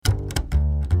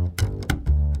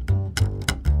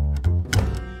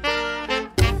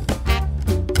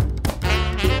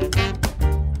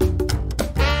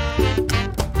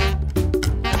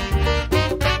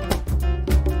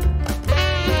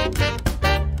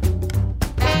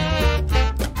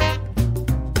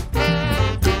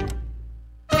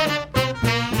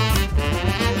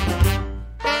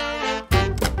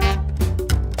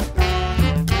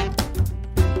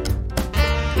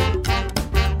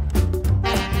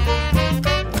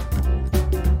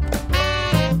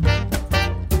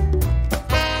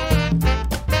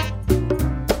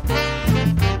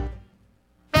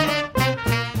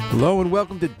and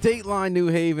welcome to Dateline New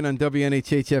Haven on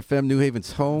WNHH-FM, New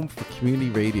Haven's home for community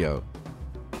radio.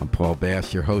 I'm Paul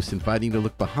Bass, your host, inviting you to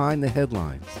look behind the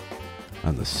headlines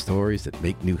on the stories that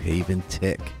make New Haven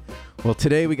tick. Well,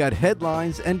 today we got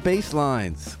headlines and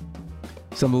baselines.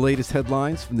 Some of the latest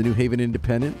headlines from the New Haven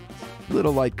Independent, a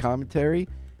little light commentary,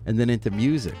 and then into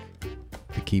music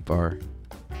to keep our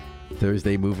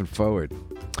Thursday moving forward.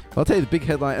 I'll tell you the big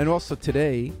headline, and also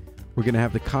today we're going to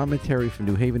have the commentary from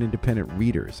New Haven Independent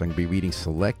readers. I'm going to be reading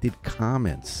selected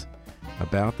comments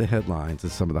about the headlines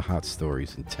and some of the hot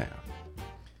stories in town.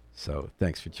 So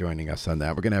thanks for joining us on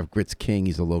that. We're going to have Grits King.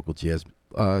 He's a local jazz,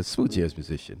 smooth jazz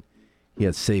musician. He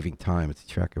has Saving Time. It's a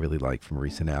track I really like from a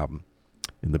recent album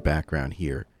in the background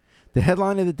here. The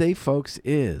headline of the day, folks,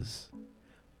 is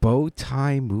Bow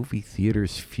Tie Movie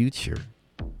Theater's future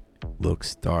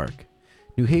looks dark.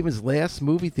 New Haven's last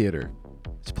movie theater.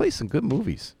 It's played some good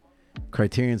movies.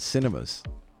 Criterion Cinemas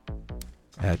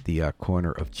at the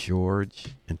corner of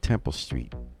George and Temple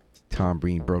Street. Tom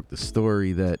Breen broke the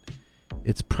story that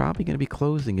it's probably going to be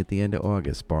closing at the end of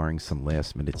August, barring some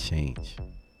last-minute change.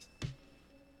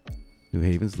 New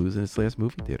Haven's losing its last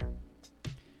movie theater.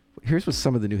 Here's what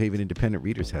some of the New Haven Independent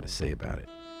readers had to say about it.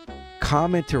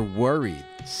 Commenter Worried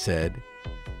said,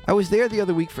 I was there the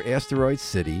other week for Asteroid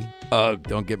City. Ugh,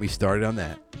 don't get me started on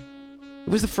that. It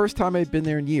was the first time I'd been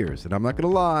there in years, and I'm not going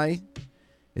to lie,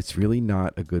 it's really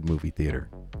not a good movie theater.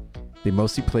 They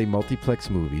mostly play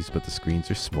multiplex movies, but the screens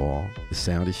are small, the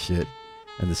sound is shit,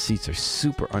 and the seats are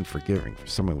super unforgiving for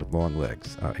someone with long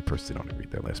legs. I personally don't agree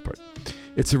with that last part.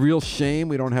 It's a real shame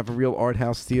we don't have a real art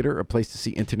house theater, a place to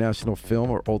see international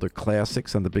film or older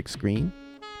classics on the big screen.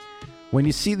 When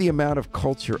you see the amount of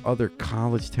culture other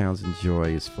college towns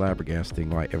enjoy, it's flabbergasting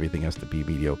why everything has to be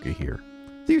mediocre here.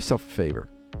 Do yourself a favor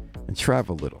and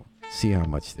travel a little. See how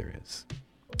much there is.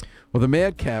 Well, the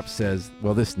Madcap says,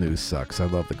 well, this news sucks. I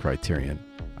love the Criterion.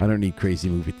 I don't need crazy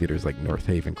movie theaters like North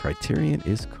Haven. Criterion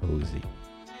is cozy.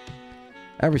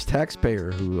 Average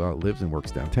taxpayer who lives and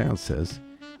works downtown says,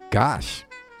 gosh,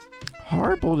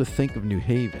 horrible to think of New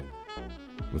Haven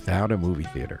without a movie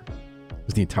theater.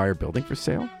 Was the entire building for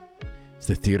sale? Is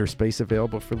the theater space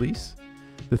available for lease?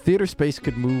 The theater space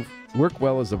could work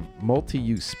well as a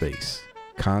multi-use space.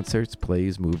 Concerts,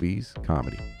 plays, movies,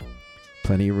 comedy.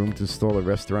 Plenty of room to install a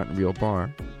restaurant and real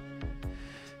bar.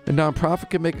 A nonprofit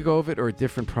could make a go of it, or a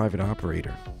different private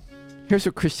operator. Here's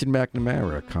what Christian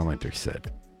McNamara, a commenter,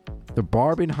 said. The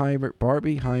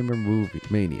Barbieheimer movie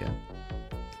mania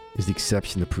is the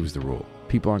exception that proves the rule.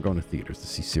 People aren't going to theaters to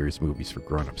see serious movies for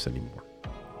grown-ups anymore.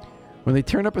 When they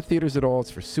turn up at theaters at all, it's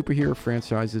for superhero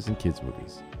franchises and kids'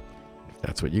 movies. If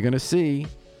that's what you're going to see,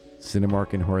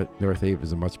 Cinemark in North Haven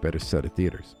is a much better set of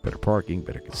theaters. Better parking,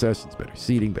 better concessions, better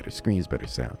seating, better screens, better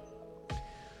sound.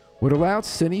 What allowed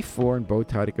Cine 4 and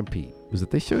Bowtie to compete was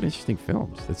that they showed interesting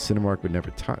films that Cinemark would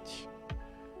never touch.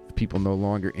 With people no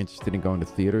longer interested in going to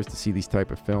theaters to see these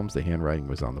type of films, the handwriting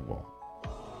was on the wall.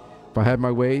 If I had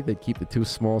my way, they'd keep the two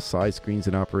small side screens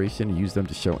in operation and use them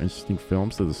to show interesting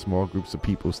films to the small groups of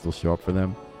people who still show up for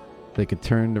them. They could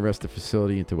turn the rest of the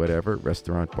facility into whatever,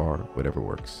 restaurant, bar, whatever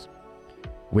works.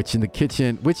 Witchin'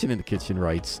 in the Kitchen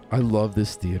writes, I love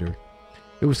this theater.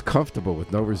 It was comfortable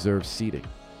with no reserved seating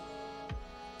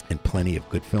and plenty of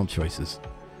good film choices.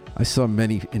 I saw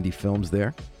many indie films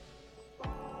there.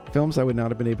 Films I would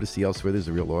not have been able to see elsewhere. There's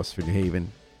a real loss for New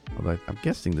Haven. Although I'm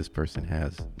guessing this person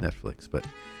has Netflix. But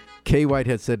Kay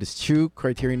Whitehead said, it's true,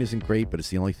 Criterion isn't great, but it's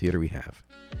the only theater we have.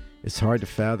 It's hard to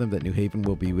fathom that New Haven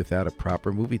will be without a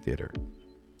proper movie theater.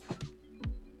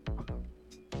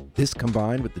 This,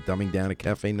 combined with the dumbing down at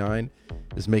Cafe 9,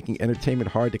 is making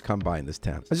entertainment hard to come by in this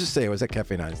town. Let's just say I was at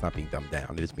Cafe 9. It's not being dumbed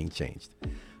down. It is being changed.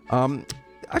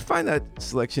 I find that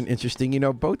selection interesting. You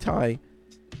know, Bowtie,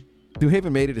 New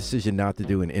Haven made a decision not to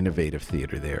do an innovative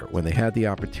theater there. When they had the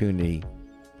opportunity,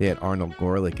 they had Arnold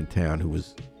Gorlick in town, who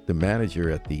was the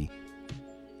manager at the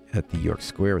York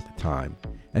Square at the time.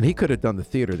 And he could have done the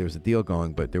theater. There was a deal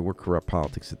going, but there were corrupt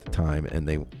politics at the time, and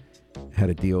they had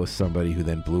a deal with somebody who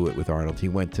then blew it with Arnold. He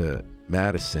went to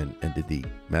Madison and did the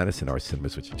Madison Art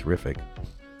Cinemas, which are terrific.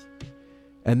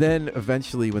 And then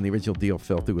eventually, when the original deal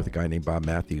fell through with a guy named Bob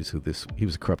Matthews, he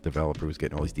was a corrupt developer who was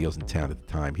getting all these deals in town at the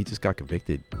time. He just got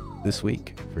convicted this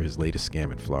week for his latest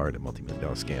scam in Florida,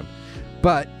 multi-million-dollar scam.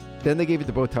 But then they gave it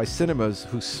to Bowtie Cinemas,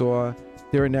 who saw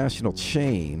they're a national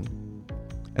chain,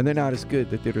 and they're not as good.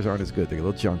 The theaters aren't as good. They're a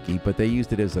little junky, but they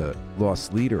used it as a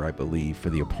loss leader, I believe, for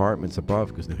the apartments above,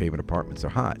 because New Haven apartments are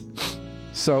hot.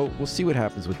 So we'll see what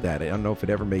happens with that. I don't know if it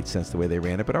ever made sense the way they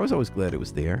ran it, but I was always glad it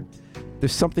was there.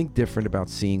 There's something different about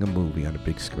seeing a movie on a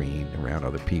big screen around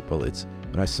other people. It's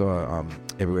when I saw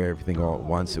everything all at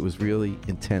once. It was really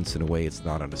intense in a way it's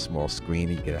not on a small screen.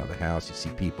 You get out of the house, you see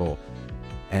people.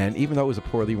 And even though it was a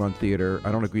poorly run theater,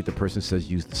 I don't agree with the person who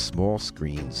says use the small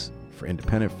screens for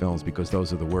independent films because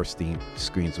those are the worst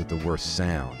screens with the worst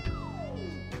sound.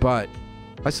 But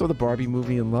I saw the Barbie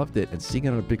movie and loved it, and seeing it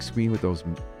on a big screen with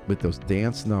those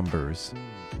dance numbers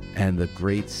and the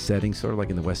great setting, sort of like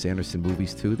in the Wes Anderson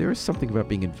movies too, there is something about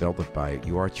being enveloped by it.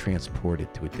 You are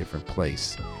transported to a different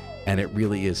place, and it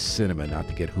really is cinema, not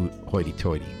to get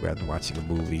hoity-toity, rather than watching a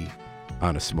movie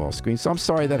on a small screen. So I'm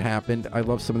sorry that happened. I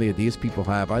love some of the ideas people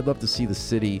have. I'd love to see the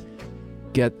city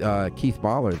get Keith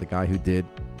Mahler, the guy who did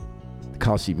the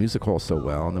College Street Music Hall so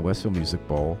well and the Westville Music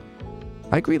Bowl.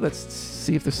 I agree. Let's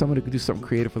see if there's someone who can do something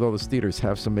creative with all those theaters.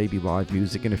 Have some maybe live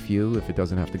music in a few, if it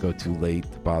doesn't have to go too late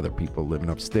to bother people living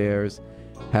upstairs.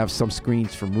 Have some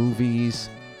screens for movies.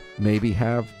 Maybe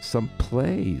have some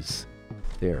plays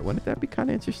there. Wouldn't that be kind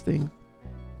of interesting?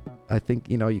 I think,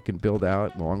 you can build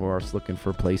out. Long Wharf's looking for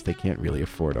a place. They can't really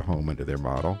afford a home under their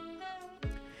model.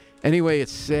 Anyway,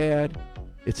 it's sad.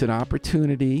 It's an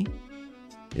opportunity.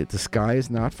 The sky is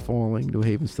not falling. New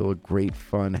Haven's still a great,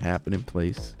 fun, happening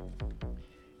place.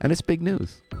 And it's big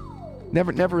news.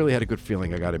 Never really had a good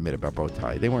feeling, I got to admit, about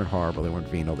Bowtie. They weren't horrible. They weren't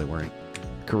venal. They weren't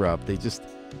corrupt. They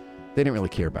didn't really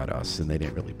care about us, and they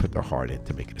didn't really put their heart in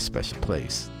to make it a special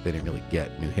place. They didn't really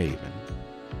get New Haven.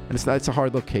 And it's a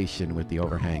hard location with the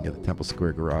overhang of the Temple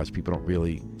Square garage. People don't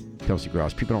really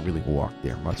walk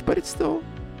there much. But it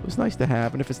was nice to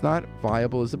have. And if it's not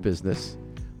viable as a business,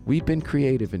 we've been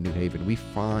creative in New Haven. We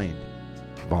find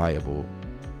viable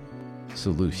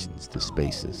solutions to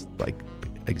spaces like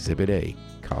Exhibit A,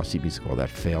 College Street Music Hall, that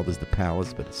failed as the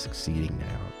Palace, but it's succeeding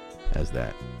now as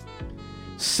that.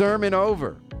 Sermon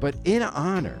over, but in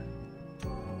honor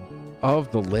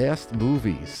of the last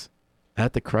movies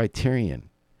at the Criterion,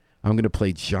 I'm going to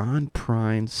play John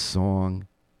Prine's song,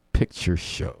 Picture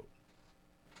Show.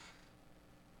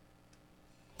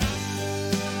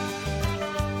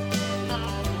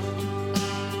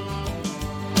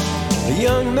 A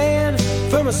young man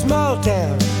from a small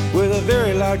town with a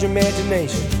very large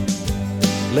imagination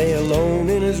lay alone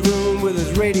in his room with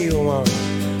his radio on,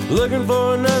 looking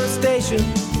for another station.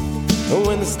 And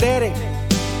when the static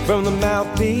from the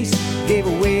mouthpiece gave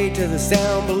way to the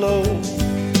sound below,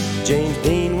 James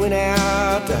Dean went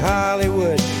out to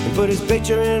Hollywood and put his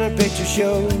picture in a picture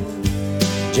show.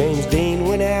 James Dean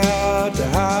went out to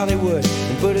Hollywood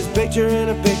and put his picture in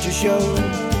a picture show.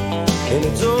 And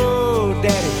it's, oh,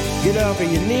 Daddy, get off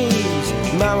of your knees.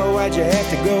 Mama, why'd you have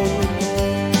to go?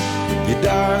 Your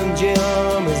darling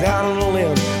Jim is out on a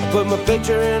limb. I put my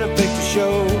picture in a picture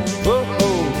show. Oh,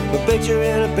 oh, my picture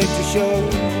in a picture show.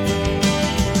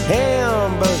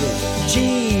 Hamburgers,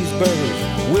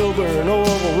 cheeseburgers, Wilbur and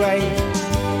Orville Wright,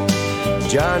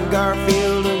 John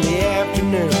Garfield in the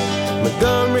afternoon,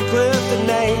 Montgomery Clift at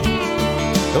night.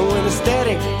 And when the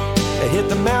static hit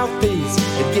the mouthpiece,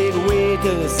 it gave way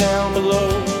to the sound below.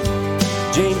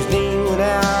 James Dean went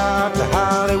out to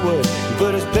Hollywood and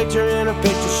put his picture in a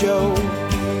picture show.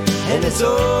 And it's,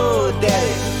 oh,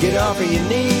 Daddy, get off of your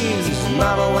knees.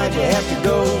 Mama, why'd you have to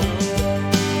go?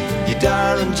 Your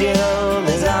darling Jim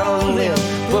is out on a limb.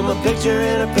 Put my picture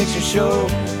in a picture show.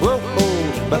 Whoa,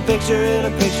 whoa, my picture in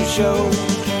a picture show.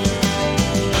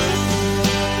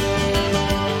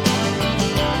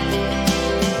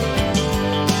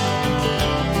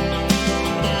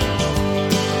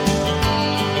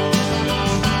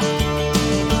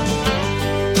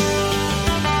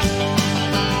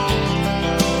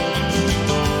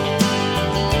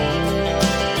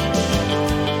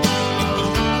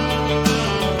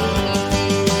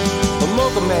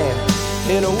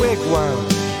 In a wigwam,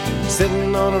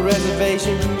 sitting on a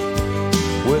reservation,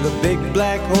 with a big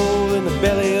black hole in the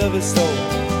belly of his soul,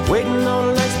 waiting on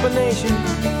an explanation.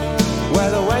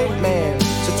 While the white man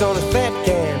sits on his fat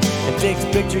can and takes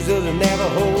pictures of the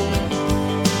Navajo.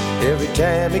 Every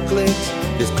time he clicks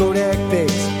his Kodak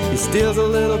picks, he steals a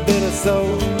little bit of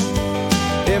soul.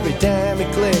 Every time he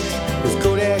clicks his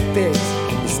Kodak picks,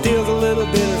 he steals a little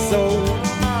bit of soul.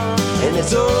 And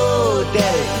it's, oh,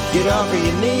 Daddy, get off of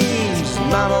your knees.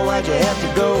 Mama, why'd you have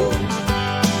to go?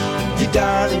 Your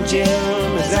darling Jim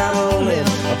is out on a limb.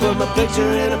 I put my picture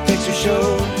in a picture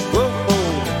show. Whoa,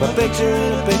 whoa, my picture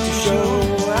in a picture show.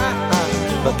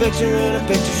 My picture in a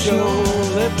picture show.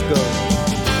 Let's go.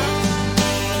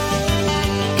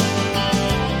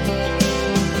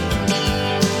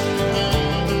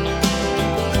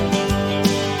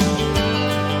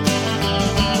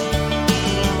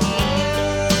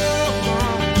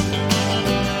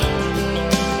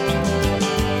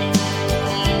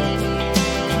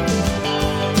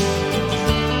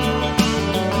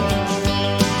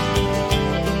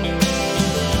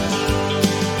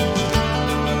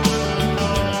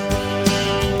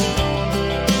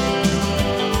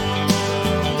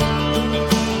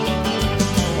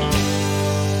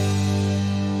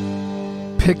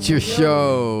 Picture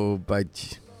Show by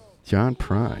John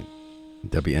Prine,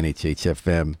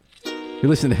 WNHH-FM. You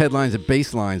listen to headlines and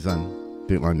Basslines on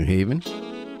Dateline New Haven.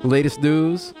 The latest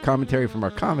news, commentary from our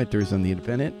commenters on The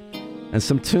Independent, and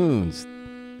some tunes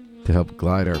to help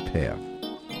glide our path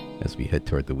as we head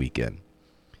toward the weekend.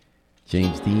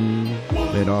 James Dean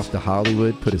went off to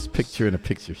Hollywood, put his picture in a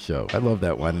picture show. I love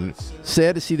that one. And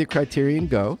sad to see the Criterion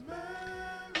go.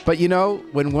 But you know,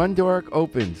 when one door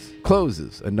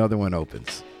closes, another one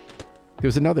opens.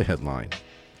 There's another headline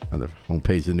on the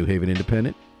homepage of the New Haven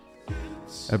Independent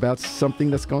about something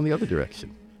that's going the other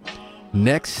direction.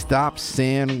 Next stop,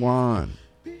 San Juan.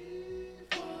 You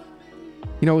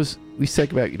know, as we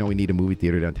said about, we need a movie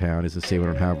theater downtown. As to say we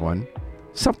don't have one.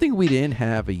 Something we didn't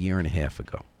have a year and a half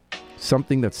ago.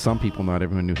 Something that some people, not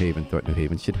everyone in New Haven, thought New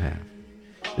Haven should have.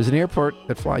 There's an airport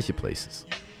that flies you places.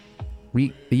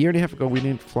 A year and a half ago, we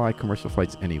didn't fly commercial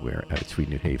flights anywhere out of Tweed,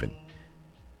 New Haven.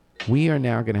 We are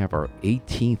now going to have our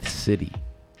 18th city.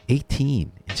 18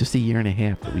 in just a year and a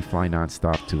half that we fly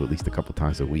nonstop to at least a couple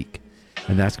times a week.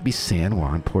 And that's going to be San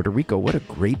Juan, Puerto Rico. What a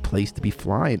great place to be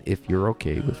flying if you're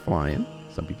okay with flying.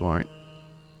 Some people aren't.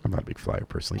 I'm not a big flyer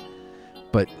personally.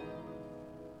 But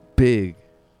big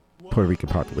Puerto Rican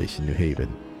population, New Haven.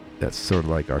 That's sort of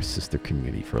like our sister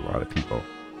community for a lot of people.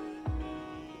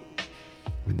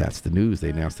 And that's the news. They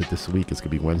announced it this week. It's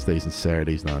going to be Wednesdays and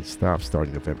Saturdays nonstop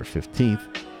starting November 15th.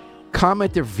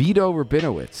 Commenter Vito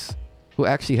Rabinowitz, who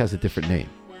actually has a different name.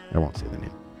 I won't say the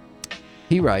name.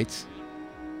 He writes,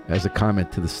 as a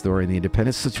comment to the story in The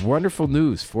Independent, such wonderful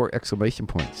news, 4 exclamation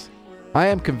points. I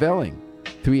am conveying,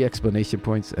 3 exclamation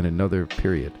points and another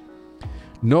period.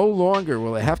 No longer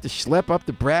will I have to schlep up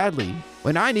to Bradley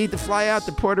when I need to fly out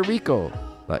to Puerto Rico,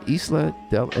 La Isla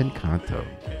del Encanto.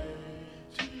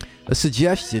 A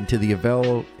suggestion to the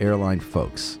Avello airline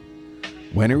folks.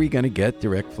 When are we going to get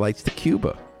direct flights to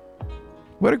Cuba?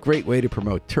 What a great way to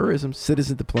promote tourism,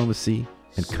 citizen diplomacy,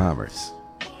 and commerce.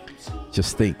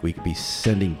 Just think we could be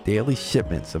sending daily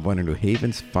shipments of one of New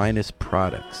Haven's finest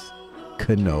products,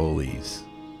 cannolis.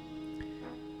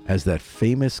 As that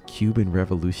famous Cuban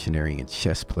revolutionary and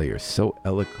chess player so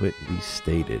eloquently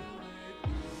stated,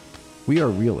 we are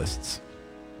realists,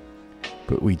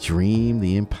 but we dream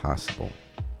the impossible.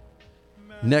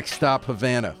 Next stop,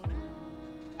 Havana.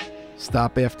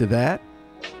 Stop after that,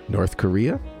 North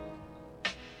Korea.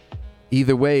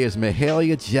 Either way, as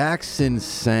Mahalia Jackson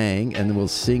sang, and will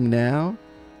sing now,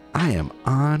 I am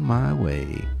on my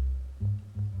way.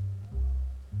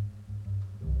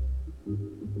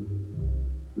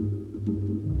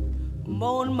 I'm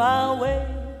on my way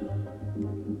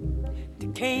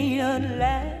to Canaan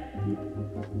land.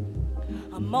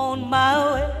 I'm on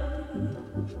my way,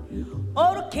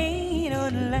 oh, to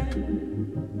Canaan land.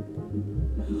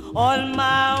 On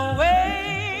my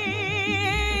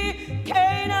way,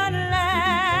 Canaan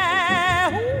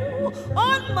land. Ooh,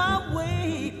 on my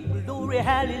way, glory,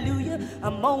 hallelujah.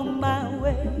 I'm on my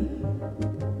way.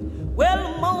 Well,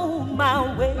 I'm on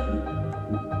my way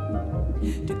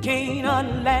to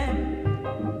Canaan land.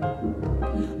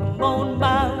 I'm on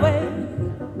my way,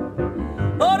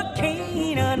 oh, to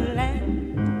Canaan land.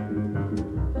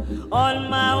 On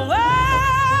my way,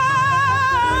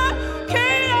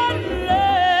 Canaan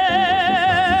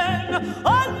land.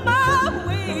 On my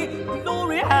way,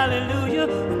 glory, hallelujah.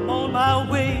 I'm on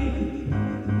my way.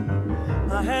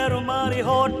 I had a mighty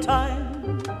hard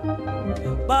time,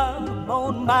 but I'm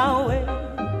on my way.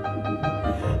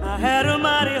 I had a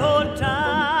mighty hard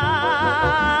time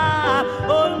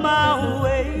on my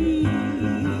way.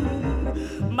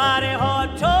 Mighty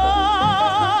hard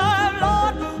time,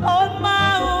 Lord, on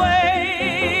my way.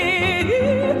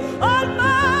 On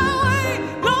my way,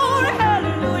 glory,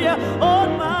 hallelujah,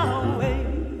 on my way.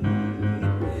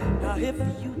 Now if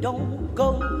you don't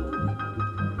go,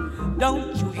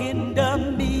 don't you hinder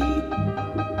me.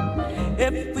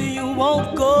 If you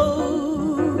won't go,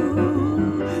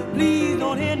 please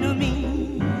don't hinder me.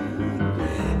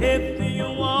 If you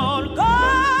won't go,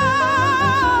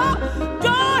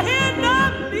 don't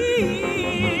hinder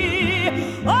me.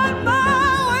 On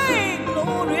my way,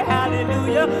 glory,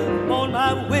 hallelujah, on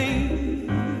my way.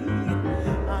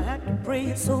 I had to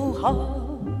pray so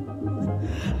hard,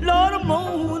 Lord, I'm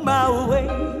on my way.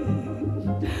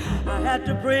 I had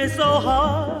to pray so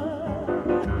hard,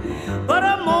 but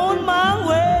I'm on my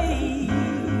way.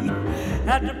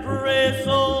 Had to pray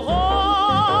so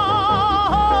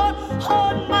hard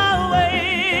on my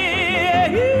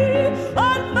way.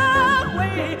 On my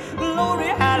way, glory,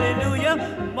 hallelujah,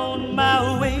 I'm on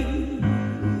my way.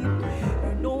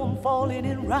 You know I'm falling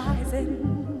and rising,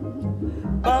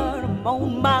 but I'm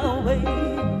on my way.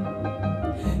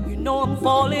 You know I'm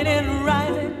falling and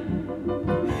rising,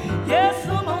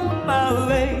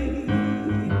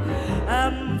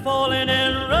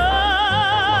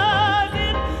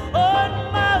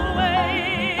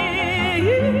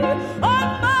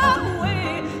 on my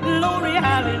way. Glory,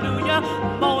 hallelujah,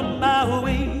 I'm on my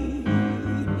way.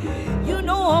 You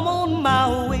know I'm on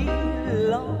my way,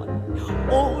 Lord,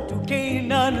 oh, to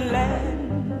Canaan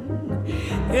land.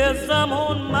 Yes, I'm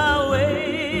on my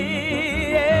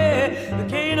way, yeah, to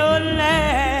Canaan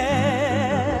land.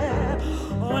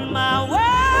 On my way.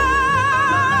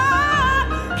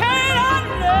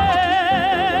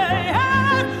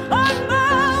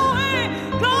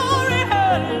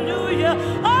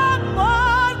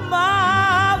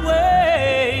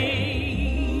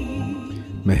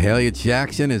 Mahalia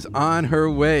Jackson is on her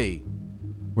way.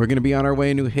 We're going to be on our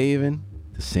way in New Haven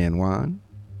to San Juan,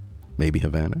 maybe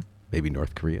Havana, maybe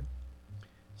North Korea.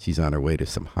 She's on her way to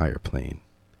some higher plane.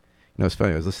 You know, it's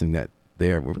funny, I was listening to that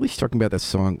there. We're really talking about that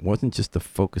song. It wasn't just the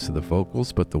focus of the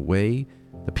vocals, but the way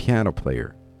the piano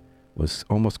player was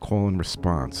almost call and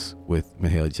response with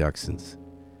Mahalia Jackson's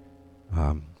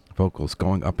vocals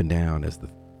going up and down as the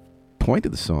point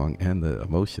of the song and the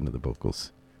emotion of the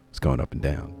vocals was going up and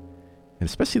down. And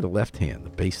especially the left hand,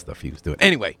 the bass stuff he was doing.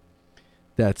 Anyway,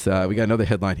 that's we got another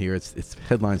headline here. It's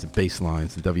headlines and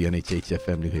Basslines, the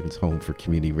WNHH-FM New Haven's home for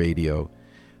community radio.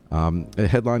 A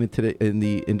headline in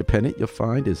the Independent you'll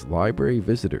find is library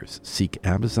visitors seek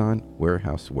Amazon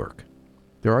warehouse work.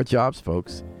 There are jobs,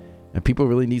 folks, and people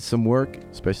really need some work,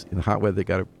 especially in the hot weather. They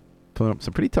got to put up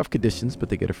some pretty tough conditions, but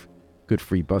they get a good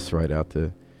free bus ride out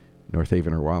to North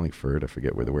Haven or Wallingford. I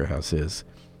forget where the warehouse is.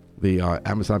 The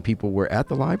Amazon people were at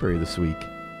the library this week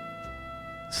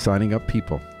signing up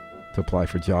people to apply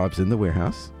for jobs in the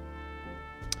warehouse.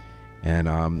 And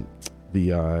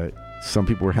some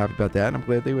people were happy about that, and I'm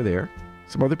glad they were there.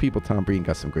 Some other people, Tom Breen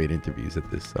got some great interviews at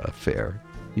this fair.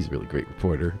 He's a really great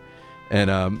reporter.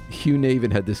 And Hugh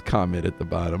Navin had this comment at the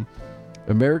bottom.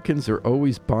 Americans are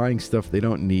always buying stuff they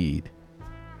don't need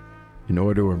in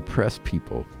order to impress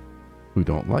people who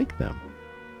don't like them.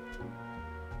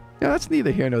 Now, that's neither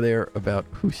here nor there about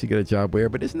who should get a job where,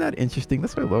 but isn't that interesting?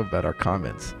 That's what I love about our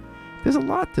comments. There's a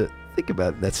lot to think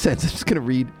about in that sense. I'm just going to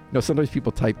read, sometimes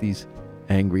people type these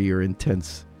angry or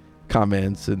intense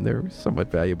comments, and they're somewhat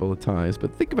valuable at times,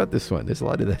 but think about this one. There's a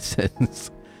lot of that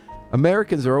sentence.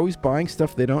 Americans are always buying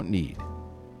stuff they don't need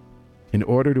in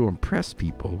order to impress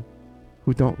people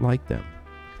who don't like them.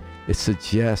 It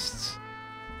suggests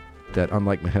that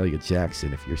unlike Mahalia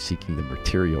Jackson, if you're seeking the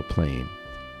material plane,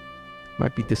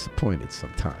 might be disappointed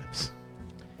sometimes.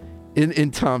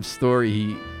 In Tom's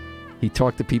story, he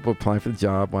talked to people applying for the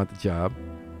job, want the job,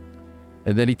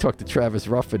 and then he talked to Travis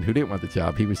Ruffin, who didn't want the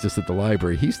job. He was just at the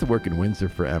library. He used to work in Windsor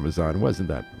for Amazon. wasn't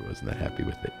that happy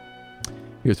with it.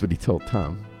 Here's what he told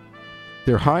Tom.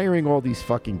 They're hiring all these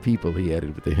fucking people, he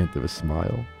added with a hint of a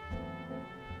smile.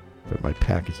 But my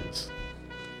packages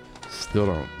still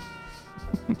don't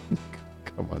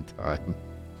come on time.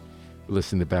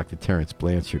 Listening back to Terrence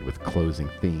Blanchard with Closing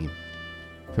Theme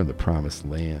from the Promised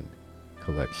Land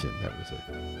collection. That was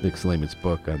Nick Slayman's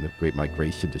book on the Great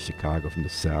Migration to Chicago from the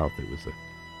South. It was a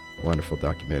wonderful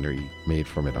documentary made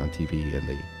from it on TV, and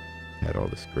they had all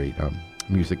this great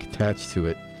music attached to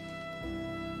it.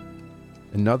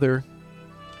 Another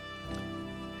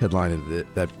headline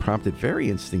that prompted very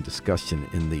interesting discussion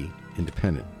in the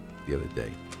Independent the other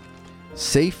day.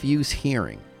 Safe Use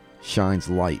Hearing shines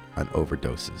light on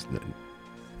overdoses.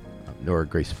 Nora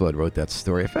Grace Flood wrote that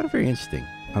story. I found it very interesting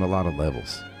on a lot of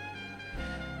levels.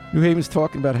 New Haven's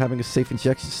talking about having a safe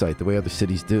injection site the way other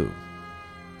cities do.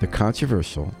 They're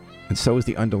controversial, and so is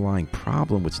the underlying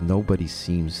problem, which nobody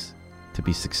seems to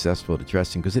be successful at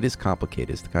addressing, because it is complicated.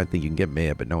 It's the kind of thing you can get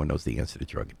mad, but no one knows the answer to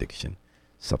drug addiction,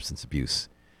 substance abuse.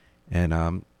 And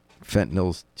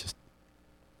fentanyl's just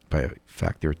by a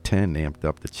factor of 10 amped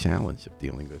up the challenge of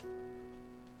dealing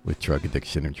with drug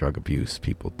addiction and drug abuse.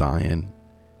 People dying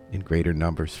in greater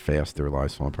numbers faster,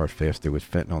 lives falling apart faster with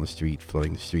fentanyl on the street,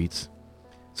 flooding the streets.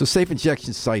 So safe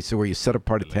injection sites are where you set up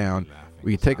part of town,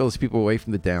 where you take all those people away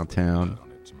from the downtown,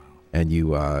 and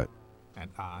you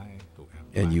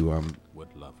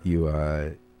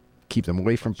keep them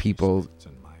away from people,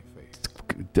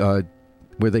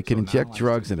 where they can inject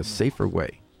drugs in a safer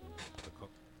way,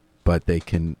 but they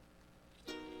can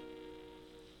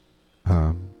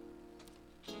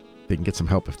get some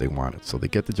help if they want it. So they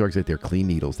get the drugs out there, clean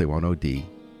needles, they won't OD.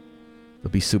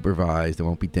 They'll be supervised, they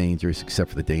won't be dangerous except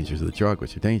for the dangers of the drug,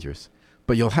 which are dangerous.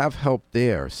 But you'll have help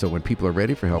there, so when people are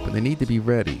ready for help, and they need to be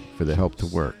ready for the help to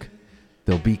work,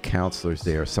 there'll be counselors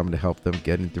there, someone to help them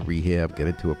get into rehab, get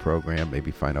into a program,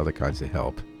 maybe find other kinds of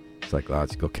help,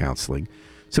 psychological counseling.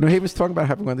 So New Haven's talking about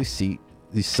having one of these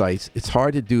these sites, it's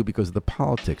hard to do because of the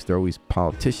politics. There are always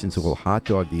politicians who will hot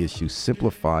dog the issue,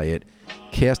 simplify it,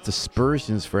 cast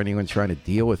aspersions for anyone trying to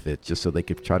deal with it just so they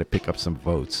could try to pick up some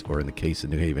votes, or in the case of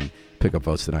New Haven, pick up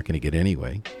votes they're not going to get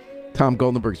anyway. Tom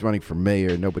Goldenberg's running for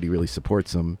mayor. Nobody really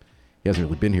supports him. He hasn't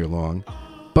really been here long.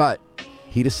 But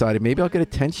he decided maybe I'll get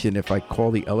attention if I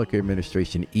call the Ellicker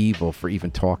administration evil for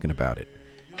even talking about it.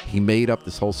 He made up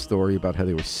this whole story about how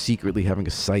they were secretly having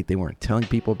a site they weren't telling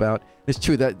people about. It's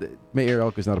true that Mayor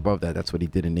Ellicker's not above that. That's what he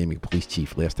did in naming a police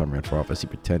chief last time he ran for office. He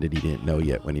pretended he didn't know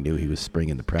yet when he knew he was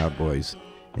springing the Proud Boys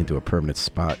into a permanent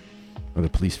spot on the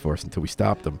police force until we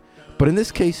stopped them. But in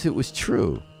this case, it was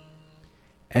true.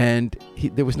 And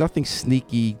there was nothing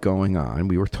sneaky going on.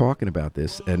 We were talking about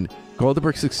this, and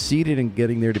Goldenberg succeeded in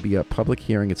getting there to be a public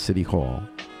hearing at City Hall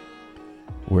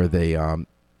where they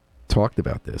talked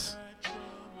about this.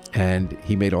 And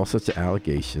he made all sorts of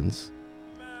allegations,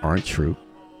 aren't true.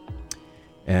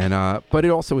 And but it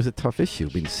also was a tough issue.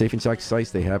 I mean, Safe and Jack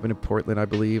sites, they have it in Portland, I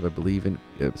believe in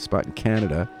a spot in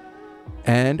Canada.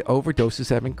 And overdoses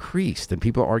have increased. And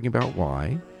people are arguing about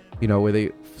why. You know, where they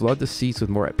flood the seats with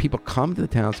more. People come to the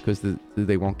towns because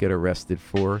they won't get arrested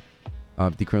for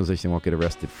decriminalization. They won't get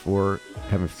arrested for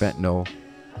having fentanyl.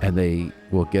 And they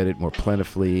will get it more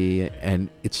plentifully. And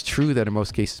it's true that in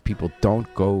most cases, people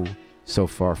don't go so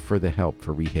far for the help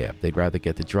for rehab. They'd rather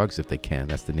get the drugs if they can.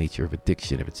 That's the nature of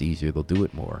addiction. If it's easier, they'll do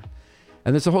it more.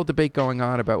 And there's a whole debate going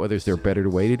on about whether is there a better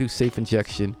way to do safe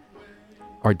injection.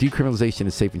 Are decriminalization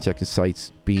and safe injection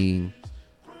sites being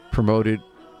promoted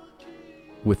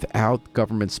without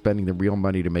government spending the real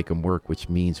money to make them work, which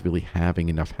means really having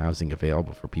enough housing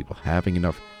available for people, having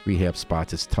enough rehab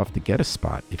spots? It's tough to get a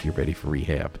spot if you're ready for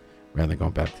rehab rather than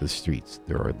going back to the streets.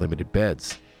 There are limited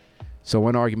beds. So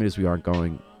one argument is we aren't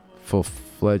going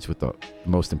full-fledged with the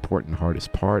most important,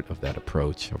 hardest part of that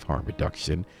approach of harm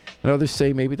reduction. And others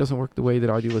say maybe it doesn't work the way that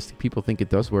idealistic people think it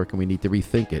does work, and we need to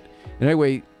rethink it. And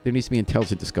anyway, there needs to be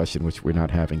intelligent discussion, which we're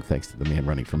not having thanks to the man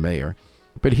running for mayor.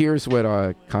 But here's what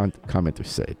commenters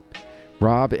said.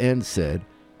 Rob N. said,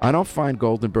 I don't find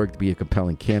Goldenberg to be a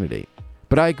compelling candidate,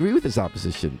 but I agree with his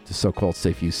opposition to so-called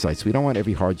safe use sites. We don't want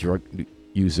every hard drug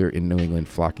user in New England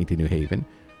flocking to New Haven.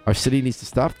 Our city needs to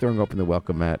stop throwing open the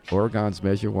welcome mat. Oregon's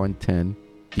Measure 110,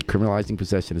 decriminalizing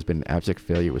possession, has been an abject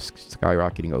failure with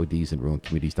skyrocketing ODs and ruined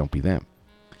communities. Don't be them.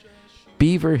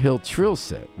 Beaver Hill Trill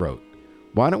wrote,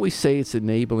 why don't we say it's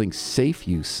enabling safe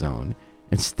use zone,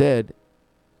 instead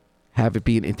have it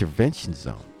be an intervention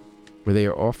zone where they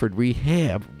are offered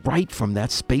rehab right from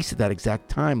that space at that exact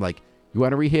time. Like, you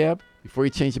want a rehab? Before you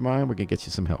change your mind, we're going to get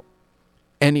you some help.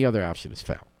 Any other option is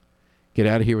foul. Get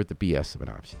out of here with the BS of an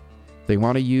option. If they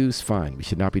want to use, fine. We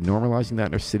should not be normalizing that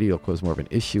in our city. It'll cause more of an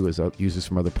issue as users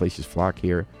from other places flock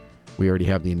here. We already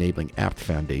have the enabling APT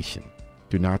Foundation.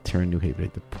 Do not turn New Haven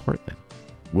into Portland.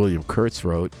 William Kurtz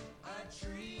wrote,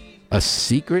 a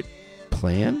secret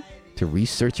plan to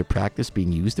research a practice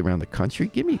being used around the country?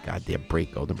 Give me a goddamn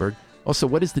break, Goldenberg. Also,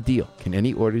 what is the deal? Can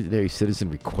any ordinary citizen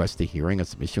request a hearing on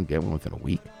submission and get one within a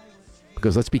week?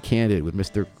 Because let's be candid, with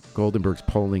Mr. Goldenberg's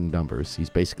polling numbers, he's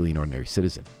basically an ordinary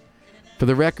citizen. For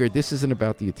the record, this isn't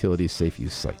about the utility of safe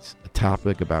use sites, a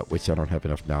topic about which I don't have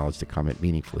enough knowledge to comment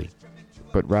meaningfully,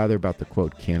 but rather about the,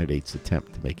 quote, candidate's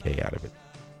attempt to make hay out of it.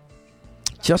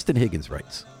 Justin Higgins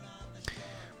writes,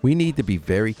 we need to be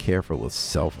very careful with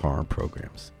self-harm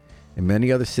programs. In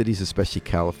many other cities, especially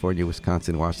California,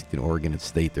 Wisconsin, Washington, Oregon, and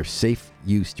state, their safe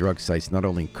use drug sites not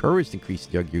only encouraged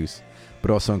increased drug use, but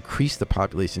also increased the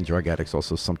population of drug addicts,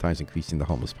 also sometimes increasing the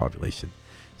homeless population,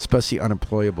 especially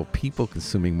unemployable people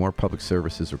consuming more public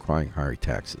services requiring higher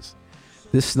taxes.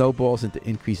 This snowballs into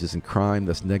increases in crime,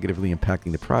 thus negatively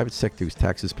impacting the private sector whose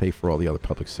taxes pay for all the other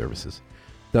public services,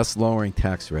 thus lowering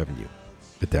tax revenue.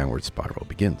 The downward spiral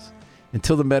begins.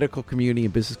 Until the medical community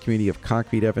and business community have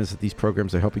concrete evidence that these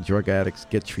programs are helping drug addicts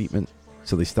get treatment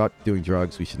so they stop doing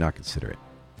drugs, we should not consider it.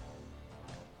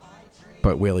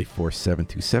 But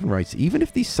Whaley4727 writes, even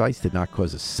if these sites did not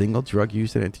cause a single drug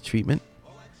user to enter treatment,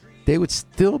 they would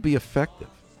still be effective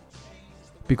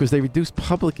because they reduce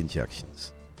public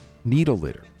injections, needle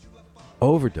litter,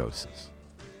 overdoses,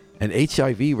 and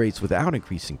HIV rates without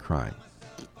increasing crime.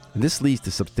 And this leads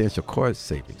to substantial cost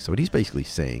savings. So what he's basically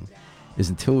saying is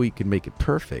until we can make it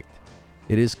perfect,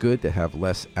 it is good to have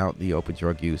less out in the open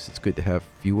drug use. It's good to have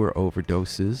fewer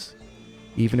overdoses,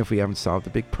 even if we haven't solved a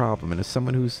big problem. And as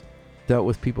someone who's dealt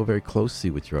with people very closely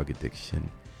with drug addiction,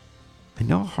 I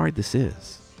know how hard this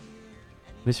is.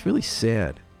 And it's really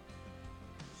sad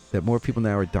that more people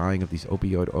now are dying of these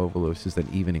opioid overdoses than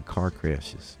even in car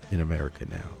crashes in America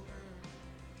now.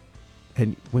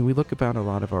 And when we look about a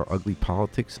lot of our ugly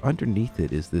politics, underneath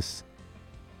it is this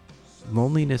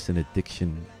loneliness and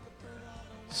addiction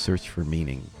search for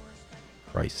meaning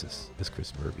crisis, as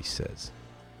Chris Murphy says.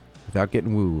 Without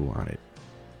getting woo-woo on it,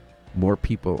 more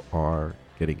people are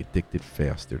getting addicted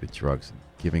faster to drugs and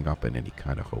giving up on any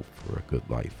kind of hope for a good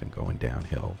life and going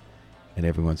downhill. And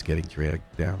everyone's getting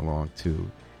dragged down along too.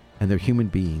 And they're human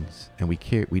beings, and we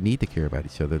need to care about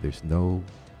each other. There's no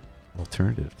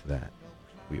alternative to that.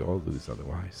 We all lose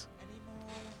otherwise.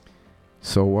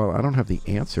 So while I don't have the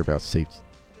answer about safe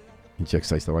inject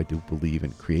sites, though I do believe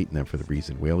in creating them for the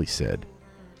reason Whaley said,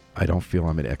 I don't feel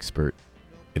I'm an expert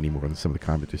any more than some of the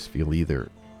commenters feel either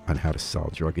on how to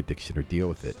solve drug addiction or deal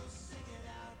with it.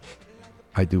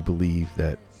 I do believe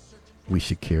that we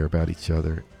should care about each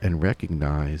other and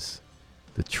recognize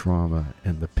the trauma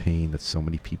and the pain that so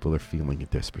many people are feeling in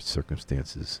desperate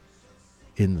circumstances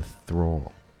in the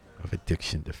thrall of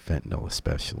addiction to fentanyl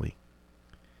especially.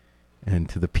 And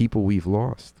to the people we've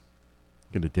lost,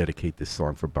 I'm going to dedicate this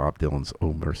song for Bob Dylan's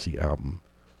Oh Mercy album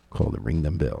called Ring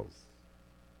Them Bells.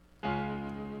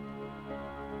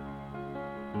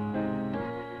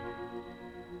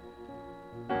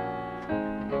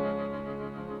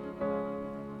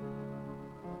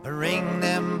 Ring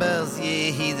them bells,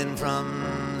 ye heathen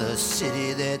from the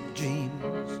city that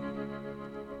dreams.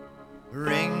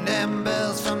 Ring them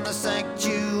bells from the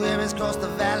sanctuaries across the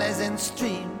valleys and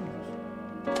streams.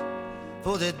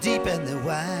 For they're deep and they're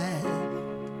wide,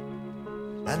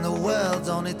 and the world's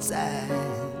on its side,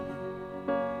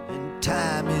 and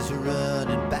time is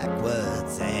running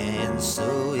backwards, and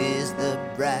so is the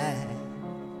bride.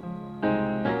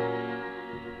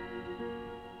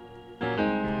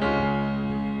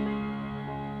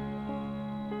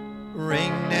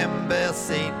 Ring them bells,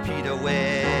 St. Peter,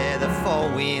 where the four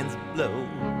winds blow.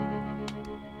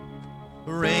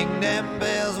 Ring them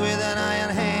bells with an iron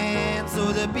hand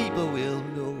so the people will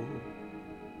know.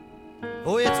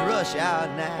 Oh, it's rush hour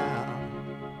now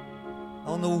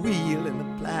on the wheel and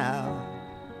the plow,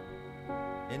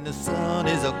 and the sun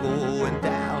is a-going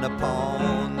down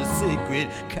upon the sacred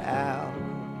cow.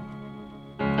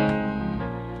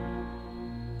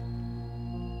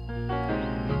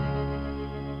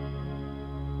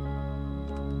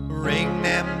 Ring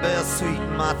them bells, sweet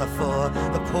Martha, for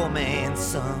the poor man's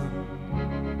son.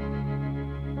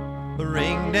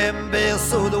 Ring them bells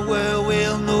so the world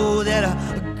will know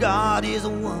that God is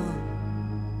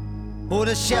one. Oh,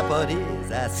 the shepherd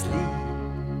is asleep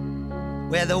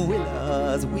where the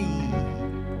willows weep,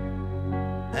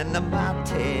 and the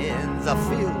mountains are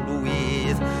filled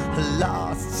with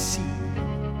lost sheep.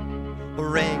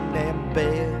 Ring them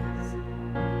bells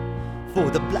for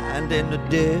the blind and the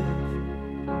deaf.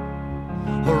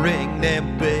 Ring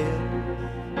them bells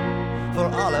for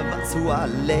all of us who are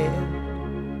left.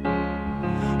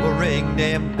 Ring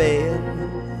them bells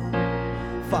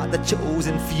for the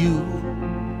chosen few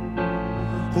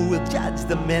who will judge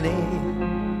the many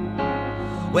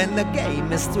when the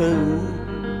game is through.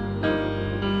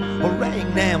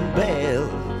 Ring them bells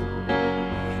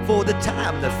for the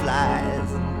time that flies,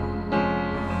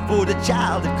 for the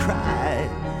child that cries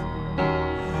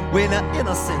when her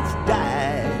innocence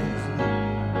dies.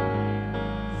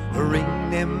 Ring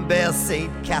them bells,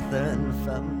 St. Catherine,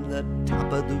 from the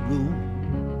top of the room.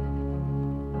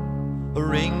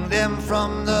 Ring them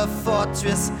from the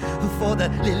fortress for the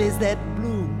lilies that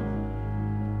bloom.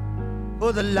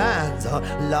 For the lines are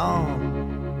long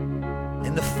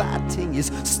and the fighting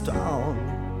is strong,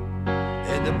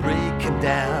 and they're breaking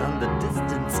down the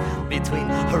distance between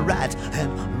right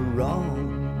and wrong.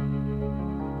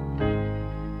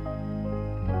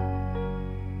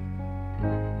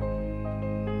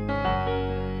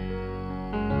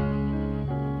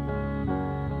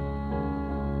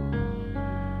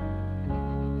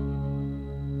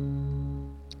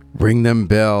 Ring Them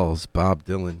Bells, Bob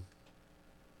Dylan,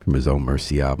 from his own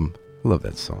Mercy album. I love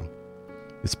that song.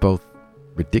 It's both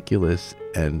ridiculous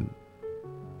and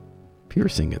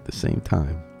piercing at the same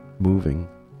time, moving.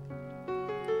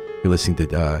 You're listening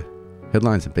to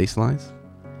Headlines and Basslines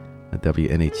at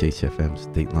WNHH-FM's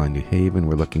Dateline, New Haven.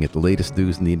 We're looking at the latest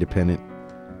news in the Independent,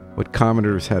 what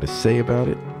commenters had to say about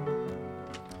it,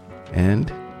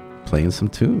 and playing some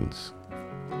tunes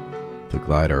to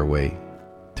glide our way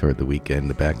toward the weekend. In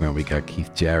the background, we got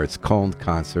Keith Jarrett's Cone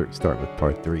concert. Start with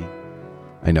part 3.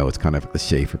 I know it's kind of a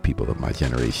cliche for people of my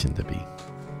generation to be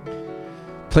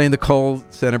playing the Cone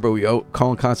Center, but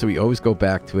Cone concert, we always go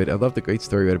back to it. I love the great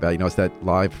story about, it's that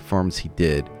live performance he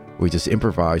did where he just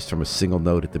improvised from a single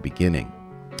note at the beginning.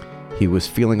 He was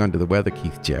feeling under the weather,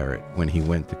 Keith Jarrett, when he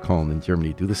went to Cologne in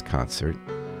Germany to do this concert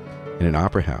in an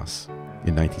opera house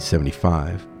in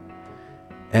 1975.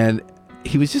 And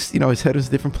he was just, his head was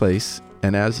a different place.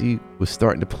 And as he was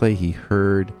starting to play, he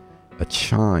heard a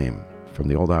chime from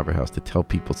the old opera house to tell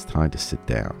people it's time to sit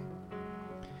down.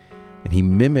 And he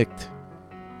mimicked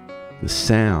the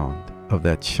sound of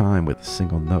that chime with a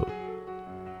single note.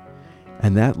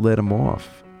 And that led him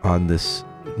off on this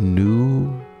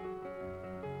new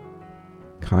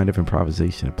kind of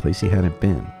improvisation, a place he hadn't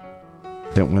been,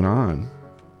 that went on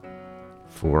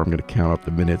for, I'm going to count up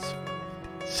the minutes,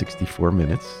 64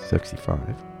 minutes, 65,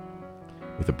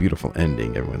 with a beautiful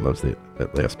ending. Everyone loves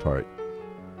that last part.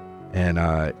 And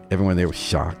everyone there was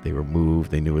shocked. They were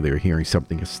moved. They knew they were hearing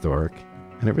something historic.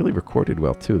 And it really recorded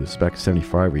well, too. This was back in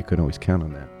 75 where you couldn't always count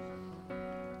on that.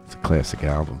 It's a classic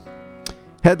album.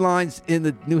 Headlines in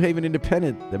the New Haven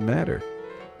Independent that matter.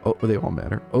 Oh, they all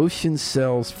matter. Ocean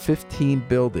sells 15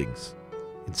 buildings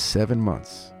in 7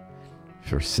 months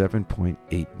for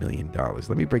 $7.8 million. Let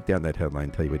me break down that headline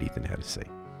and tell you what Ethan had to say.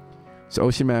 So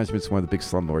Ocean Management is one of the big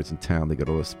slumlords in town. They got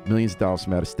all this millions of dollars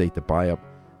from out of state to buy up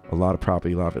a lot of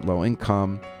property, a lot of it low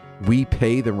income. We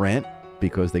pay the rent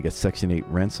because they get Section 8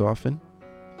 rents often.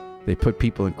 They put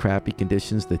people in crappy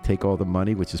conditions. They take all the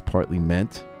money, which is partly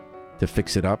meant to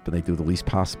fix it up, and they do the least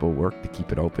possible work to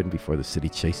keep it open before the city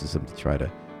chases them to try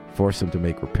to force them to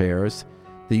make repairs.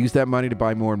 They use that money to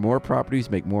buy more and more properties,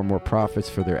 make more and more profits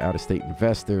for their out-of-state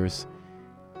investors,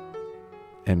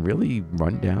 and really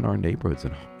run down our neighborhoods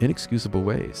in inexcusable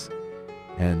ways.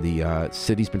 And the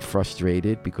city's been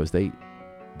frustrated because they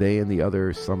and the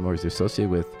other slumlords they're associated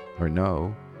with or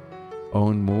know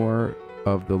own more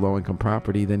of the low-income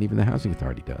property than even the housing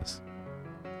authority does.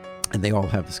 And they all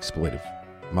have this exploitive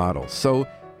model. So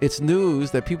it's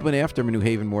news that people have been after them in New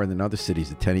Haven more than other cities.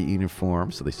 The tenant union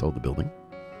formed, so they sold the building.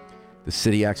 The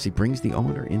city actually brings the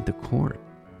owner into court,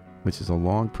 which is a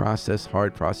long process,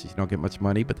 hard process. You don't get much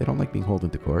money, but they don't like being hauled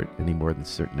into court any more than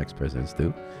certain ex-presidents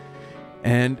do.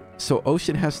 And so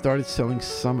Ocean has started selling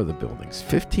some of the buildings.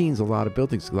 15 is a lot of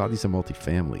buildings. A lot of these are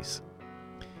multifamilies.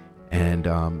 And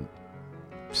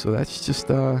so that's just,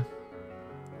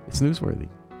 it's newsworthy.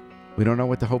 We don't know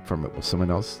what to hope from it. Will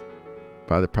someone else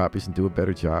buy the properties and do a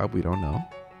better job? We don't know.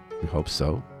 We hope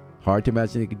so. Hard to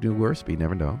imagine they could do worse, but you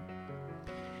never know.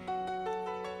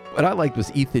 What I liked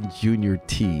was Ethan Jr.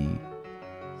 T's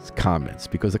comments,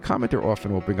 because a commenter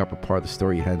often will bring up a part of the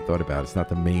story you hadn't thought about. It's not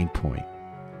the main point,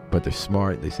 but they're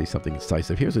smart. They say something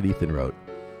incisive. Here's what Ethan wrote.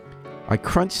 I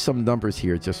crunched some numbers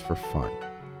here just for fun.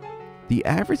 The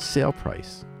average sale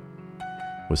price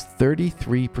was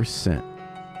 33%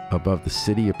 above the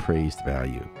city appraised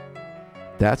value.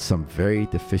 That's some very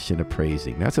deficient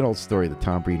appraising. That's an old story that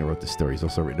Tom Breener wrote the story. He's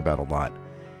also written about a lot.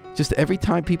 Just every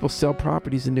time people sell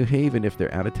properties in New Haven, if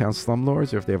they're out-of-town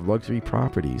slumlords or if they have luxury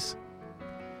properties,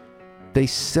 they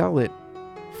sell it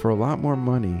for a lot more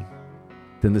money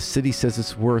than the city says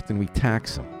it's worth, and we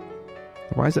tax them.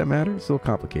 Why does that matter? It's a little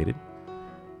complicated.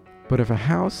 But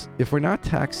if we're not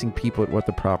taxing people at what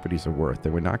the properties are worth,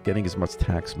 then we're not getting as much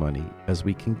tax money as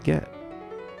we can get.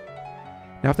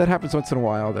 Now, if that happens once in a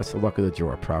while, that's the luck of the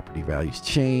draw. Property values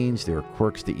change. There are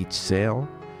quirks to each sale.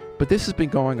 But this has been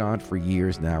going on for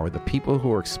years now, where the people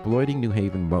who are exploiting New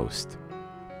Haven most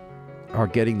are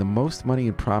getting the most money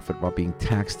in profit while being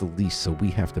taxed the least, so we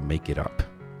have to make it up.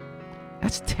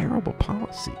 That's terrible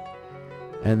policy.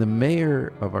 And the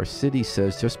mayor of our city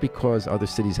says just because other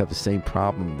cities have the same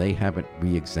problem, they haven't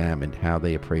re-examined how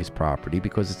they appraise property,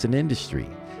 because it's an industry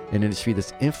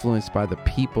that's influenced by the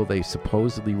people they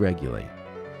supposedly regulate.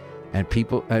 And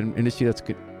an industry that's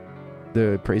good.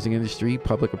 The appraising industry,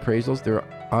 public appraisals, they're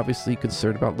obviously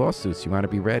concerned about lawsuits. You want to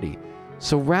be ready.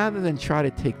 So rather than try to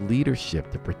take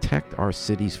leadership to protect our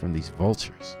cities from these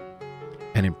vultures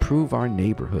and improve our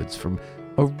neighborhoods from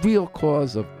a real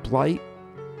cause of blight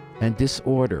and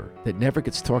disorder that never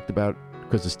gets talked about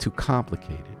because it's too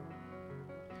complicated,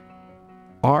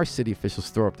 our city officials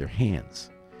throw up their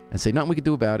hands and say, nothing we can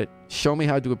do about it. Show me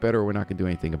how to do it better, or we're not going to do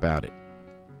anything about it.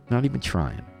 Not even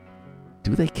trying.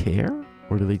 Do they care?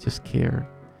 Or do they just care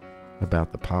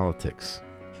about the politics?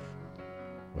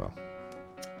 Well,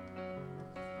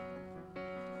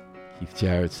 Keith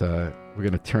Jarrett's, we're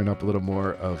going to turn up a little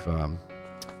more of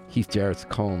Keith Jarrett's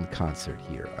Cone concert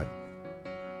here on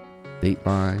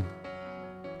Dateline,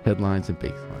 Headlines, and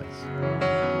Basslines.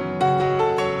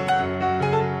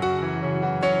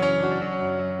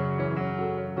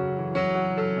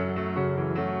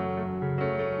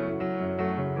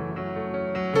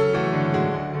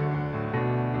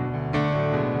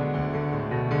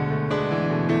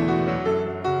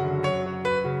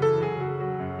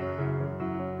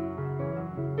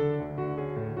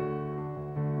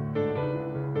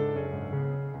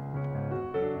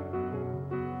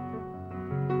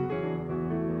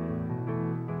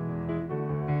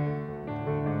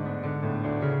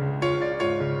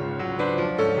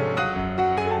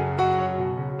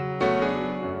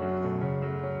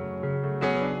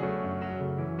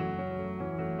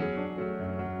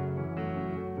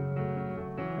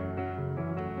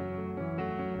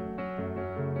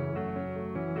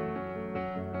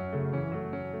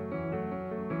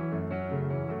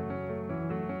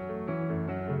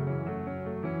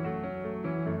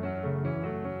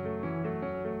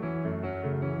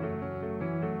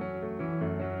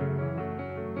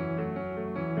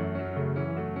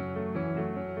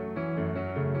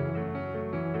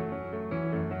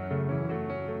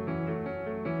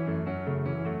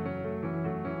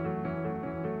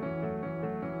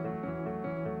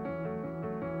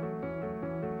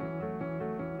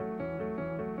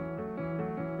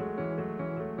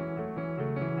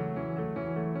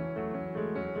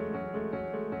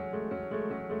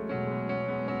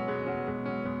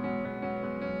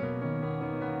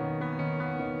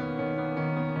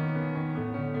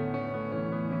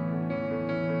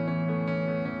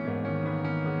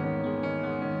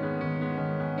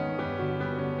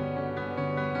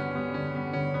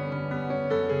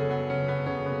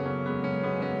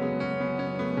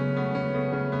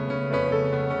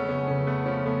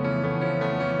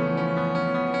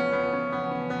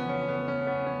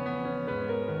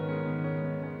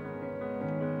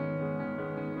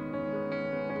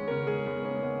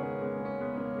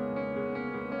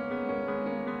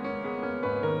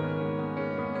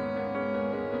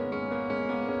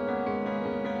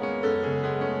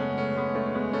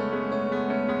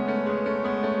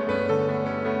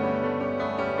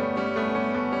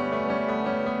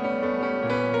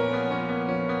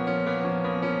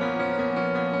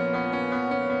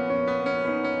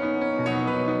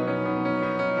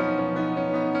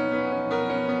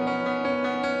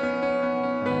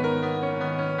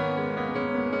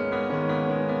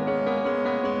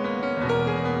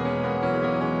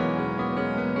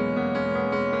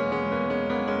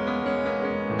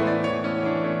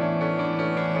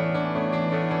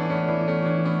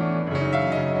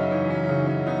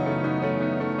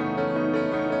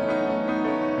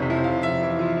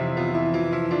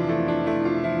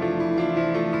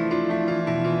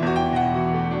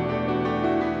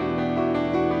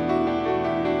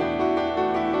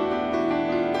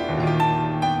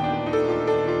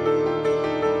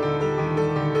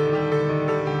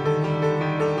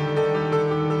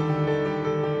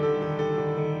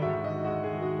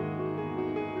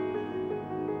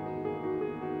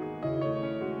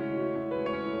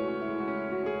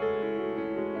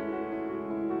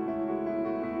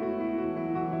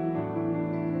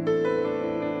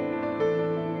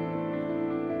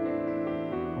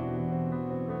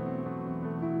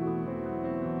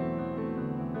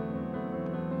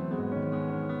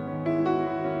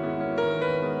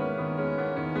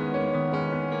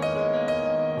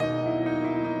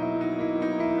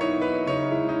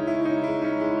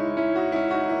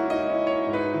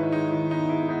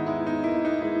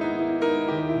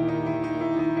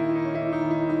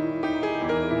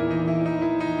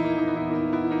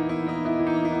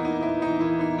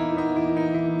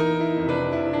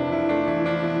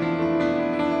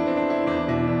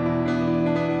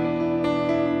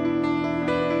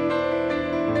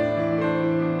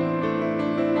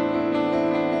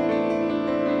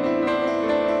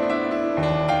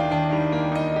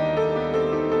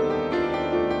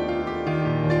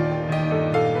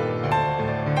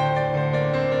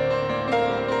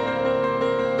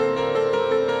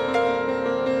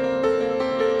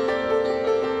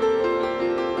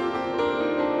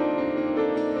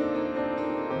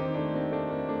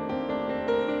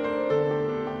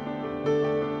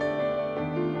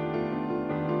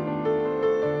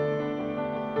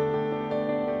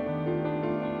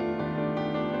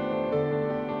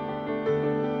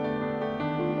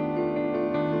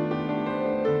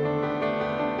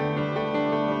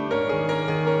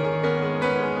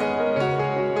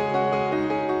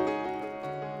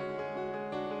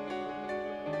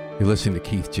 listening to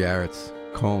Keith Jarrett's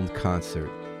Colne Concert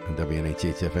on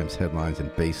WNHH-FM's Headlines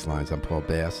and Basslines. I'm Paul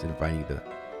Bass, inviting you to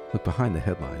look behind the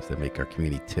headlines that make our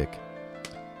community tick.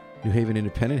 New Haven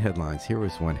Independent headlines. Here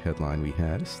was one headline we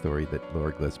had, a story that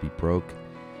Laura Gillespie broke.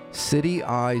 City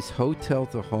eyes hotel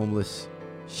to homeless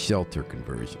shelter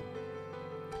conversion.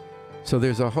 So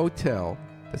there's a hotel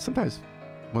that sometimes,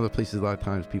 one of the places a lot of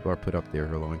times people are put up there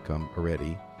who are low income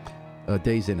already.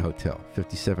 Days Inn Hotel,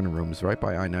 57 rooms, right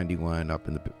by I-91 up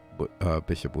in the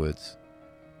Bishop Woods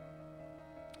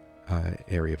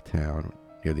area of town,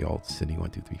 near the old city,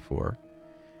 1234.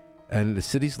 And the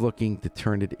city's looking to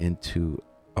turn it into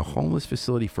a homeless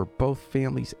facility for both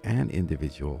families and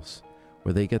individuals,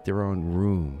 where they get their own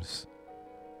rooms.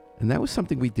 And that was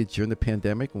something we did during the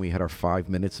pandemic when we had our 5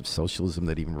 minutes of socialism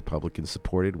that even Republicans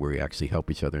supported, where we actually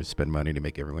help each other and spend money to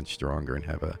make everyone stronger and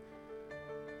have a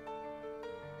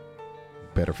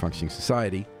better functioning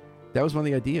society. That was one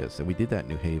of the ideas, and we did that in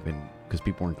New Haven because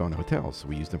people weren't going to hotels, so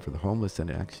we used them for the homeless, and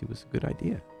it actually was a good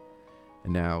idea.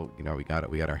 And now, we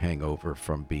got our hangover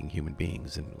from being human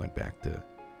beings and went back to,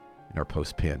 in our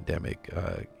post-pandemic,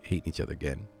 hating each other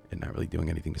again and not really doing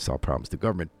anything to solve problems to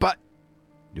government. But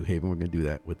New Haven, we're going to do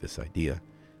that with this idea.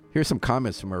 Here's some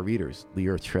comments from our readers.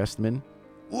 Leah Trestman,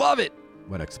 love it! !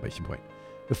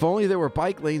 If only there were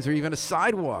bike lanes or even a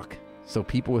sidewalk so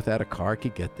people without a car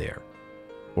could get there.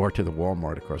 Or to the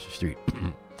Walmart across the street.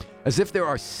 As there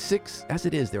are 6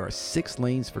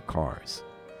 lanes for cars.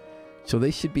 So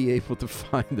they should be able to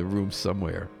find the room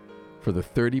somewhere for the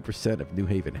 30% of New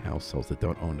Haven households that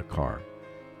don't own a car.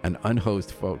 And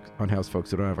unhoused folks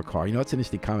who don't have a car. It's an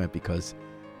interesting comment because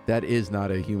that is not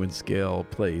a human scale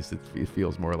place. It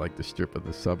feels more like the strip of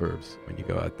the suburbs when you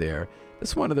go out there.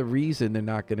 That's one of the reasons they're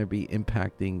not going to be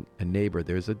impacting a neighbor.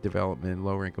 There's a development in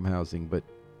lower income housing, but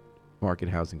market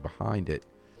housing behind it.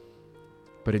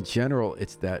 But in general,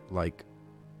 it's that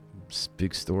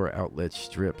big store outlet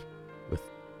strip with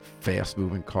fast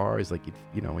moving cars. When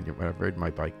I've ridden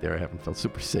my bike there, I haven't felt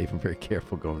super safe. I'm very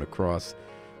careful going across.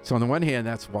 So on the one hand,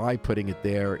 that's why putting it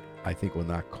there, I think, will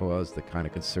not cause the kind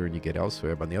of concern you get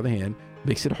elsewhere. But on the other hand,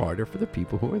 makes it harder for the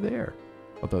people who are there.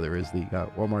 Although there is the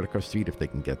Walmart across the street if they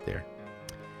can get there.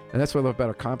 And that's what I love about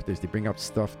our commenters. They bring up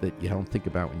stuff that you don't think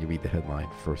about when you read the headline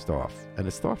first off. And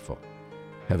it's thoughtful.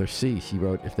 Heather C., she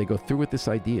wrote, if they go through with this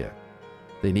idea,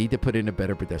 they need to put in a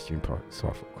better pedestrian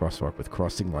crosswalk with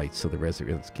crossing lights so the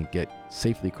residents can get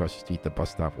safely across the street to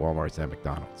bus stop, Walmarts, and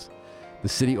McDonald's. The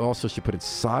city also should put in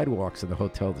sidewalks in the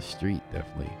hotel, the street,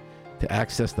 definitely, to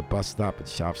access the bus stop and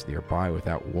shops nearby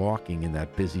without walking in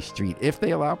that busy street. If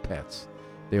they allow pets,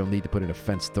 they will need to put in a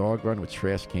fenced dog run with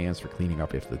trash cans for cleaning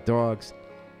up after the dogs.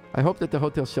 I hope that the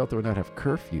hotel shelter will not have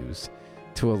curfews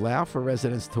to allow for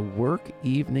residents to work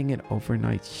evening and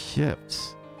overnight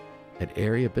shifts at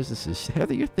area businesses.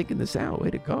 Heather, you're thinking this out.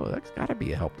 Way to go. That's got to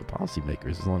be a help to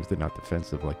policymakers, as long as they're not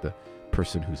defensive like the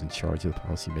person who's in charge of the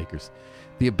policymakers.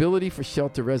 The ability for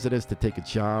shelter residents to take a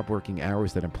job working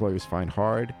hours that employers find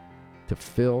hard to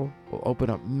fill will open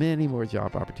up many more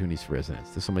job opportunities for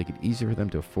residents. This will make it easier for them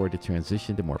to afford to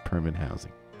transition to more permanent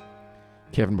housing.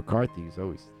 Kevin McCarthy, who's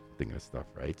always thinking of stuff,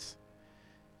 writes,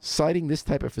 citing this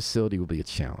type of facility will be a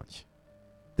challenge.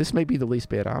 This may be the least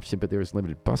bad option, but there is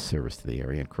limited bus service to the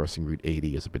area, and crossing Route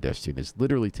 80 as a pedestrian is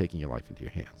literally taking your life into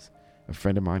your hands. A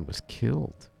friend of mine was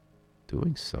killed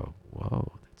doing so.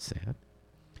 Whoa, that's sad.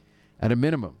 At a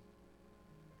minimum,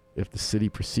 if the city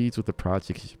proceeds with the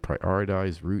project, it should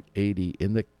prioritize Route 80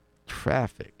 in the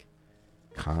traffic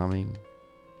calming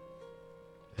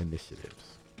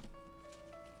initiatives.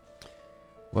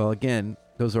 Well, again,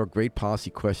 those are great policy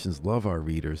questions. Love our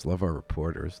readers, love our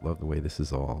reporters, love the way this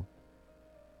is all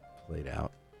played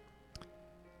out.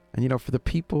 And, for the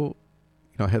people,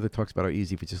 Heather talks about how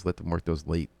easy if you just let them work those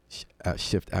late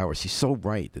shift hours. She's so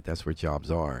right that that's where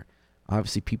jobs are.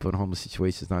 Obviously, people in homeless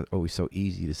situations, not always so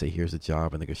easy to say, here's a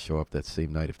job, and they can show up that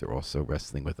same night if they're also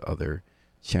wrestling with other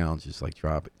challenges like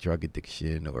drug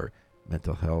addiction or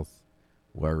mental health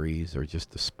worries or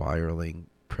just the spiraling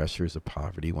pressures of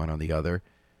poverty, one on the other.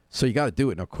 So you got to do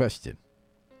it, no question.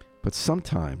 But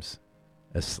sometimes,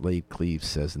 as Slade Cleaves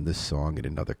says in this song in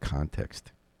another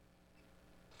context,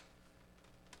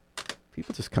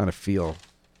 people just kind of feel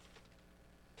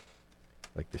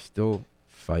like they're still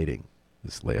fighting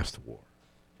this last war.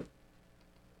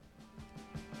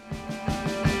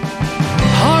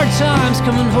 Hard times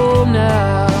coming home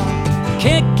now.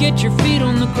 Can't get your feet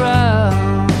on the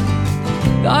ground.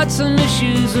 Got some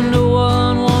issues and no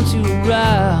one wants you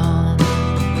around.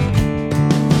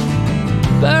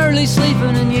 Barely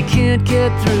sleeping and you can't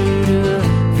get through to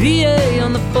VA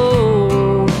on the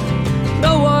phone.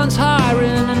 No one's hiring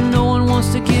and no one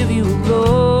wants to give you a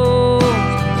loan.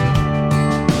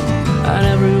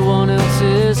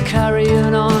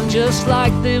 carrying on just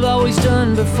like they've always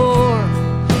done before.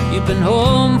 You've been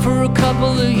home for a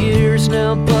couple of years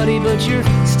now, buddy, but you're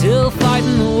still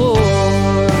fighting the war.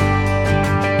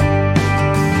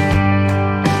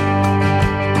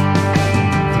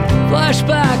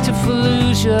 Flashback to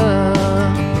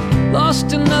Fallujah,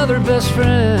 lost another best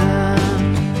friend.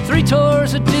 3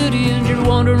 tours of duty and you're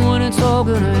wondering when it's all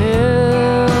gonna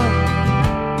end.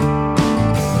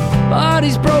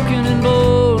 Bodies broken and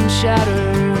bones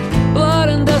shattered, blood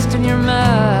and dust in your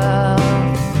mouth.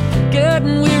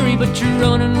 Getting weary but you're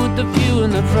running with the few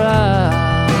and the proud.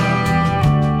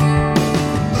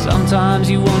 Sometimes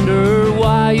you wonder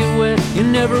why you went, you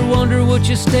never wonder what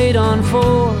you stayed on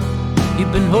for.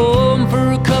 You've been home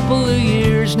for a couple of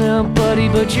years now, buddy,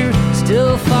 but you're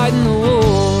still fighting the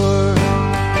war.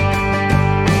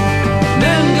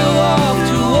 Men go off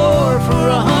to war for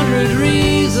 100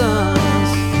 reasons.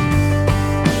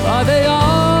 Why they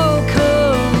all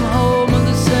come home with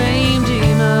the same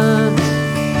demons.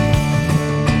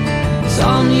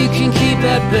 Some you can keep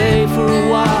at bay for a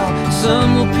while,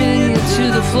 some will pin you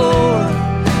to the floor.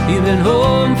 You've been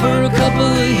home for a couple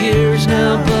of years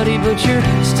now, buddy, but you're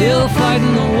still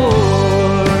fighting the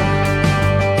war.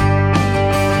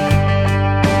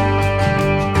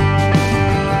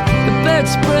 The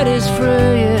bedspread is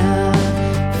fraying,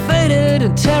 faded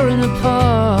and tearing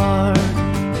apart.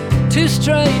 2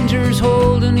 strangers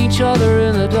holding each other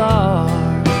in the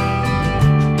dark.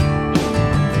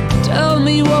 Tell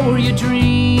me, what were you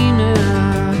dreaming?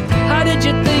 How did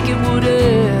you think it would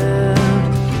end?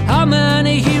 How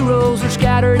many heroes are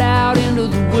scattered out into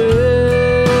the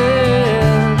wind?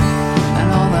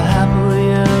 And all the happily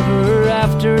ever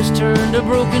afters turned to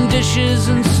broken dishes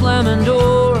and slamming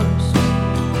doors.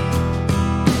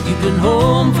 You've been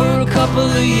home for a couple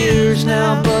of years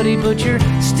now, buddy, but you're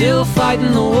still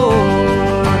fighting the war.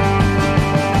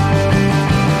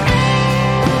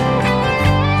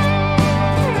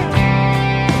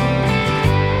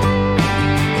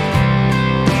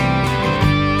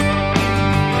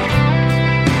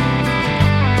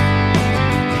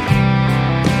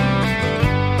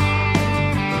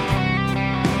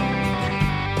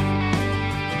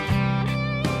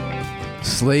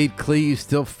 Slade Cleave,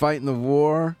 Still Fighting the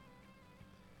War,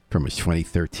 from his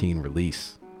 2013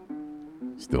 release.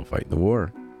 Still Fighting the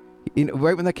War. You know,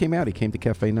 right when that came out, he came to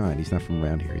Cafe 9. He's not from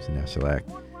around here. He's a national act.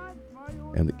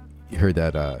 And you heard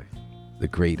that the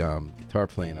great guitar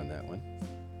playing on that one.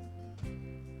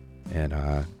 And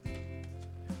I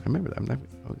remember that. I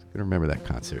was going to remember that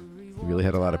concert. He really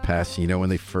had a lot of passion. You know, when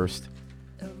they first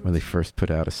put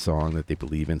out a song that they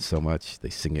believe in so much, they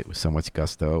sing it with so much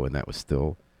gusto, and that was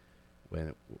still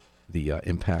when the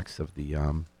impacts of the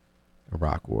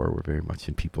Iraq War were very much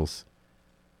in people's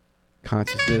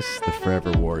consciousness. The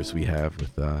forever wars we have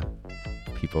with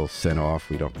people sent off,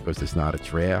 because there's not a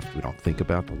draft, we don't think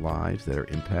about the lives that are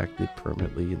impacted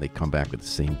permanently, and they come back with the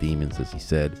same demons, as he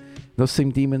said. Those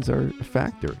same demons are a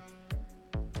factor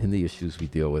in the issues we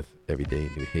deal with every day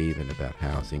in New Haven about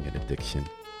housing and addiction.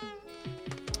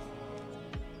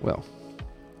 Well,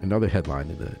 another headline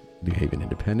in the New Haven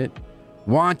Independent: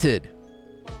 wanted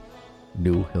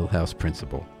new Hill House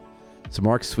principal. So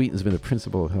Mark Sweeten's been the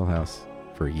principal of Hill House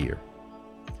for a year.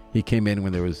 He came in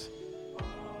when there was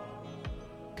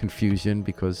confusion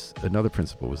because another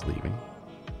principal was leaving.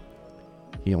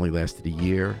 He only lasted a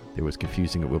year. There was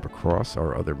confusion at Wilbur Cross,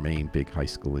 our other main big high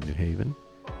school in New Haven,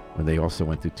 when they also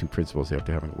went through 2 principals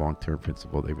after having a long-term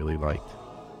principal they really liked.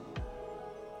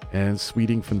 And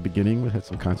Sweeting from the beginning had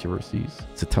some controversies.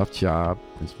 It's a tough job.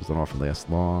 Principals don't often last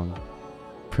long.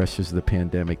 Pressures of the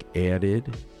pandemic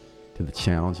added to the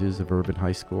challenges of urban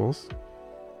high schools.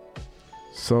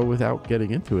 So without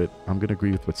getting into it, I'm going to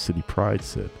agree with what City Pride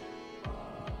said.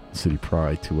 City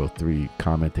Pride 203,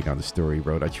 commenting on the story,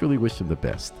 wrote, "I truly wish him the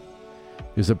best.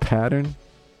 There's a pattern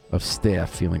of staff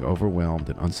feeling overwhelmed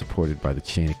and unsupported by the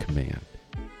chain of command.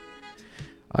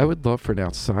 I would love for an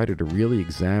outsider to really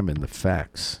examine the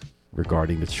facts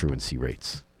regarding the truancy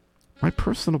rates. My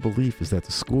personal belief is that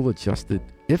the school adjusted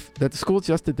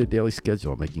their daily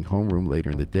schedule, making homeroom later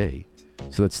in the day,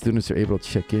 so that students are able to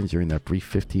check in during that brief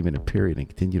 15-minute period and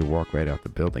continue to walk right out the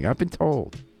building. I've been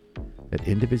told that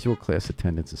individual class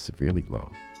attendance is severely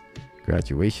low.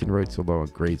 Graduation rates are low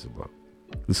and grades are low.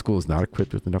 The school is not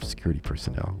equipped with enough security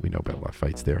personnel. We know about a lot of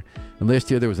fights there. And last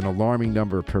year there was an alarming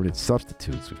number of permanent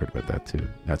substitutes. We've heard about that too.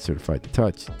 Not certified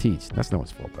to teach. That's no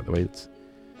one's fault, by the way. It's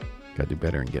got to do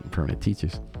better in getting permanent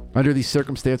teachers. Under these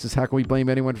circumstances, how can we blame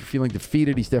anyone for feeling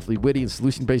defeated? He's definitely witty and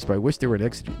solution-based, but I wish there were an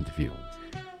exit interview."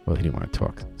 Well, he didn't want to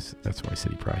talk. That's why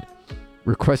City Pride.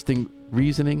 Requesting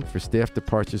reasoning for staff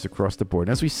departures across the board.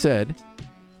 And as we said,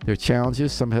 there are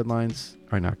challenges. Some headlines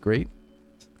are not great.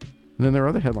 And then there are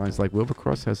other headlines like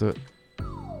Wilbercross has a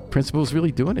principal who's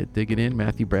really doing it, digging in.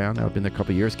 Matthew Brown, now been there a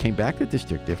couple of years, came back to the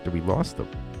district after we lost him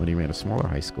when he ran a smaller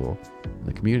high school in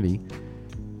the community.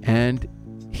 And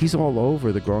he's all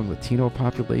over the growing Latino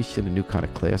population and new kind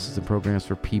of classes and programs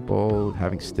for people,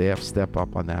 having staff step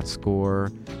up on that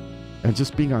score, and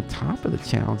just being on top of the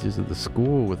challenges of the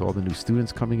school with all the new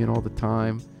students coming in all the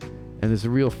time. And there's a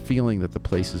real feeling that the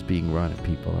place is being run and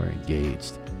people are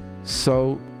engaged.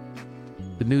 So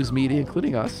the news media,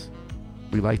 including us,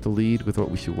 we like to lead with what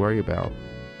we should worry about.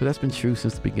 But that's been true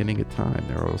since the beginning of time.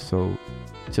 There are also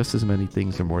just as many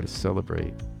things or more to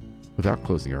celebrate without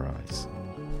closing our eyes.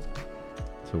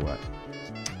 So what?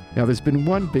 Now, there's been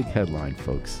one big headline,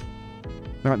 folks.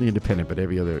 Not in the Independent, but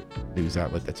every other news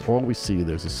outlet. That's all we see.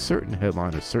 There's a certain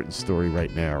headline, a certain story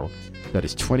right now that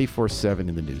is 24/7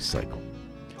 in the news cycle.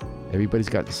 Everybody's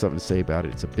got something to say about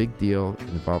it. It's a big deal. It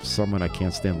involves someone I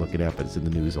can't stand looking at, but it's in the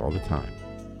news all the time.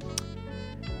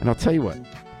 And I'll tell you what.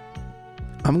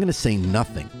 I'm going to say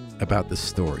nothing about this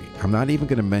story. I'm not even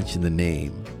going to mention the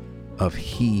name of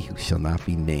he who shall not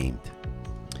be named.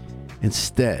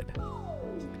 Instead,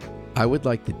 I would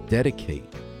like to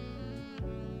dedicate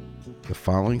the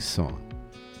following song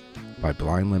by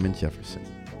Blind Lemon Jefferson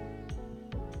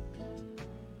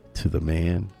to the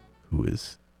man who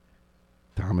is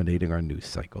dominating our news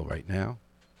cycle right now.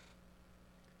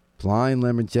 Blind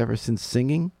Lemon Jefferson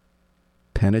singing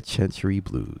Penitentiary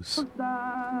Blues.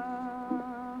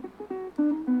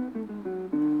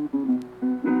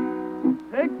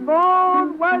 Take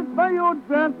bold words for your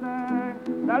dressing,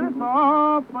 that is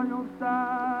all for your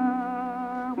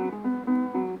style.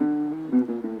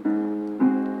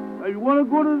 If you want to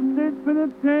go to the state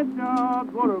penitentiary,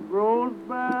 go to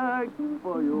Groesbeck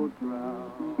for your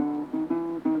trial.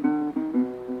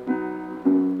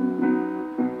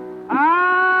 I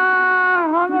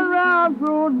hung around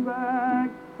Groesbeck,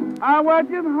 I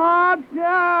worked in hard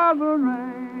shower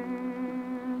rain.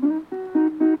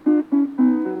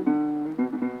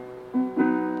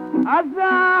 I said I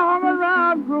hung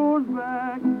around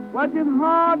Groesbeck, watching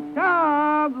hard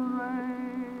shower rain.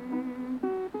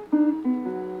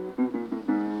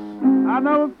 I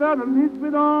never felt the least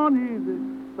bit uneasy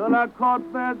till I caught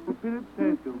that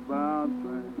penitentiary bound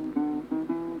train.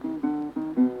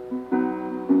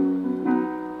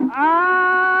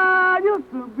 I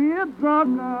used to be a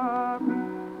drunkard,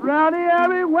 rowdy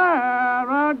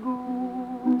everywhere I go.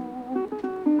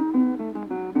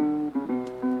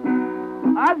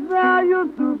 I said I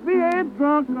used to be a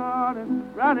drunkard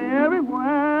and rowdy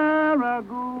everywhere I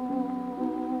go.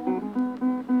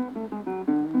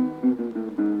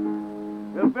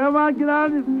 If ever I get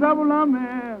out of this trouble I'm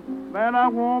in, man, I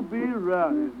won't be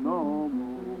rowdy no more.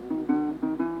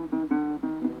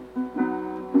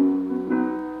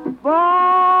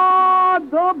 Boy,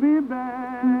 don't be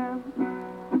bad.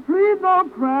 Please don't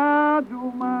cry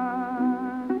your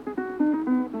mind.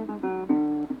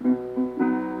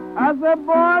 I said,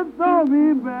 boy, don't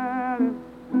be bad.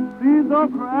 Please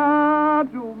don't cry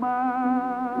your mind.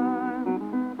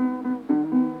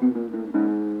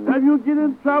 If you get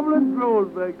in trouble in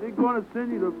Groesbeck, they're going to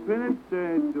send you to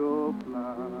penitentiary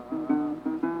fly.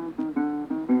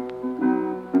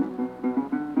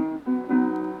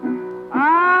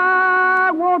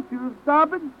 I want you to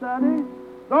stop and study.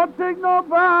 Don't take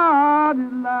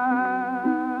nobody's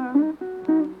line.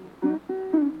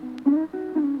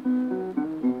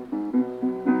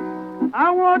 I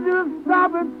want you to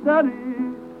stop and study.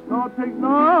 Don't take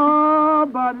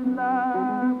nobody's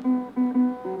line.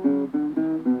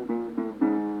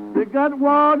 They got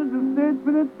water to state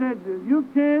penitentiary. You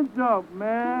can't jump,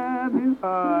 man. He's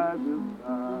hard this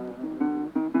time.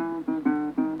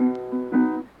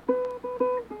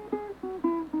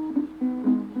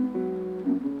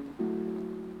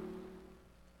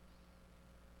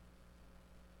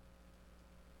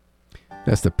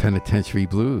 That's the Penitentiary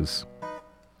Blues.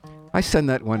 I send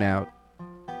that one out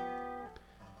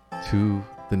to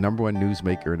the number one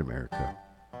newsmaker in America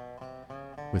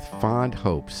with fond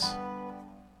hopes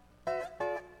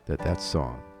that that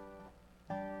song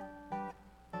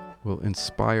will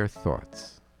inspire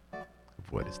thoughts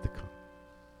of what is to come.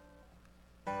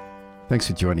 Thanks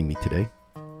for joining me today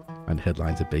on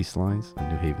Headlines at Basslines on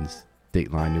New Haven's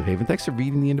Dateline New Haven. Thanks for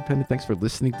reading The Independent. Thanks for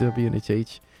listening to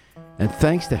WNHH. And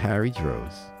thanks to Harry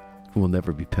Droz, who will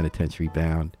never be penitentiary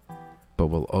bound, but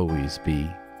will always be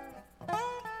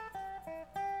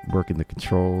working the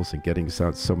controls and getting us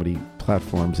out so many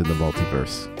platforms in the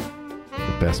multiverse.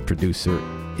 The best producer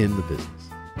in the business.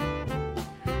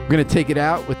 We're going to take it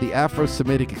out with the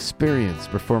Afro-Semitic Experience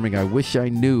performing I Wish I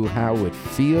Knew How It Would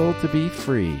Feel to Be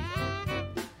Free.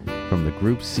 from the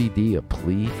group CD, A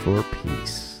Plea for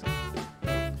Peace.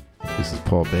 This is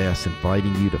Paul Bass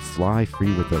inviting you to fly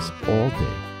free with us all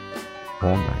day,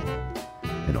 all night,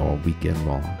 and all weekend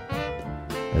long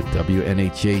at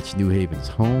WNHH New Haven's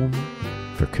home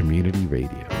for community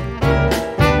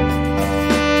radio.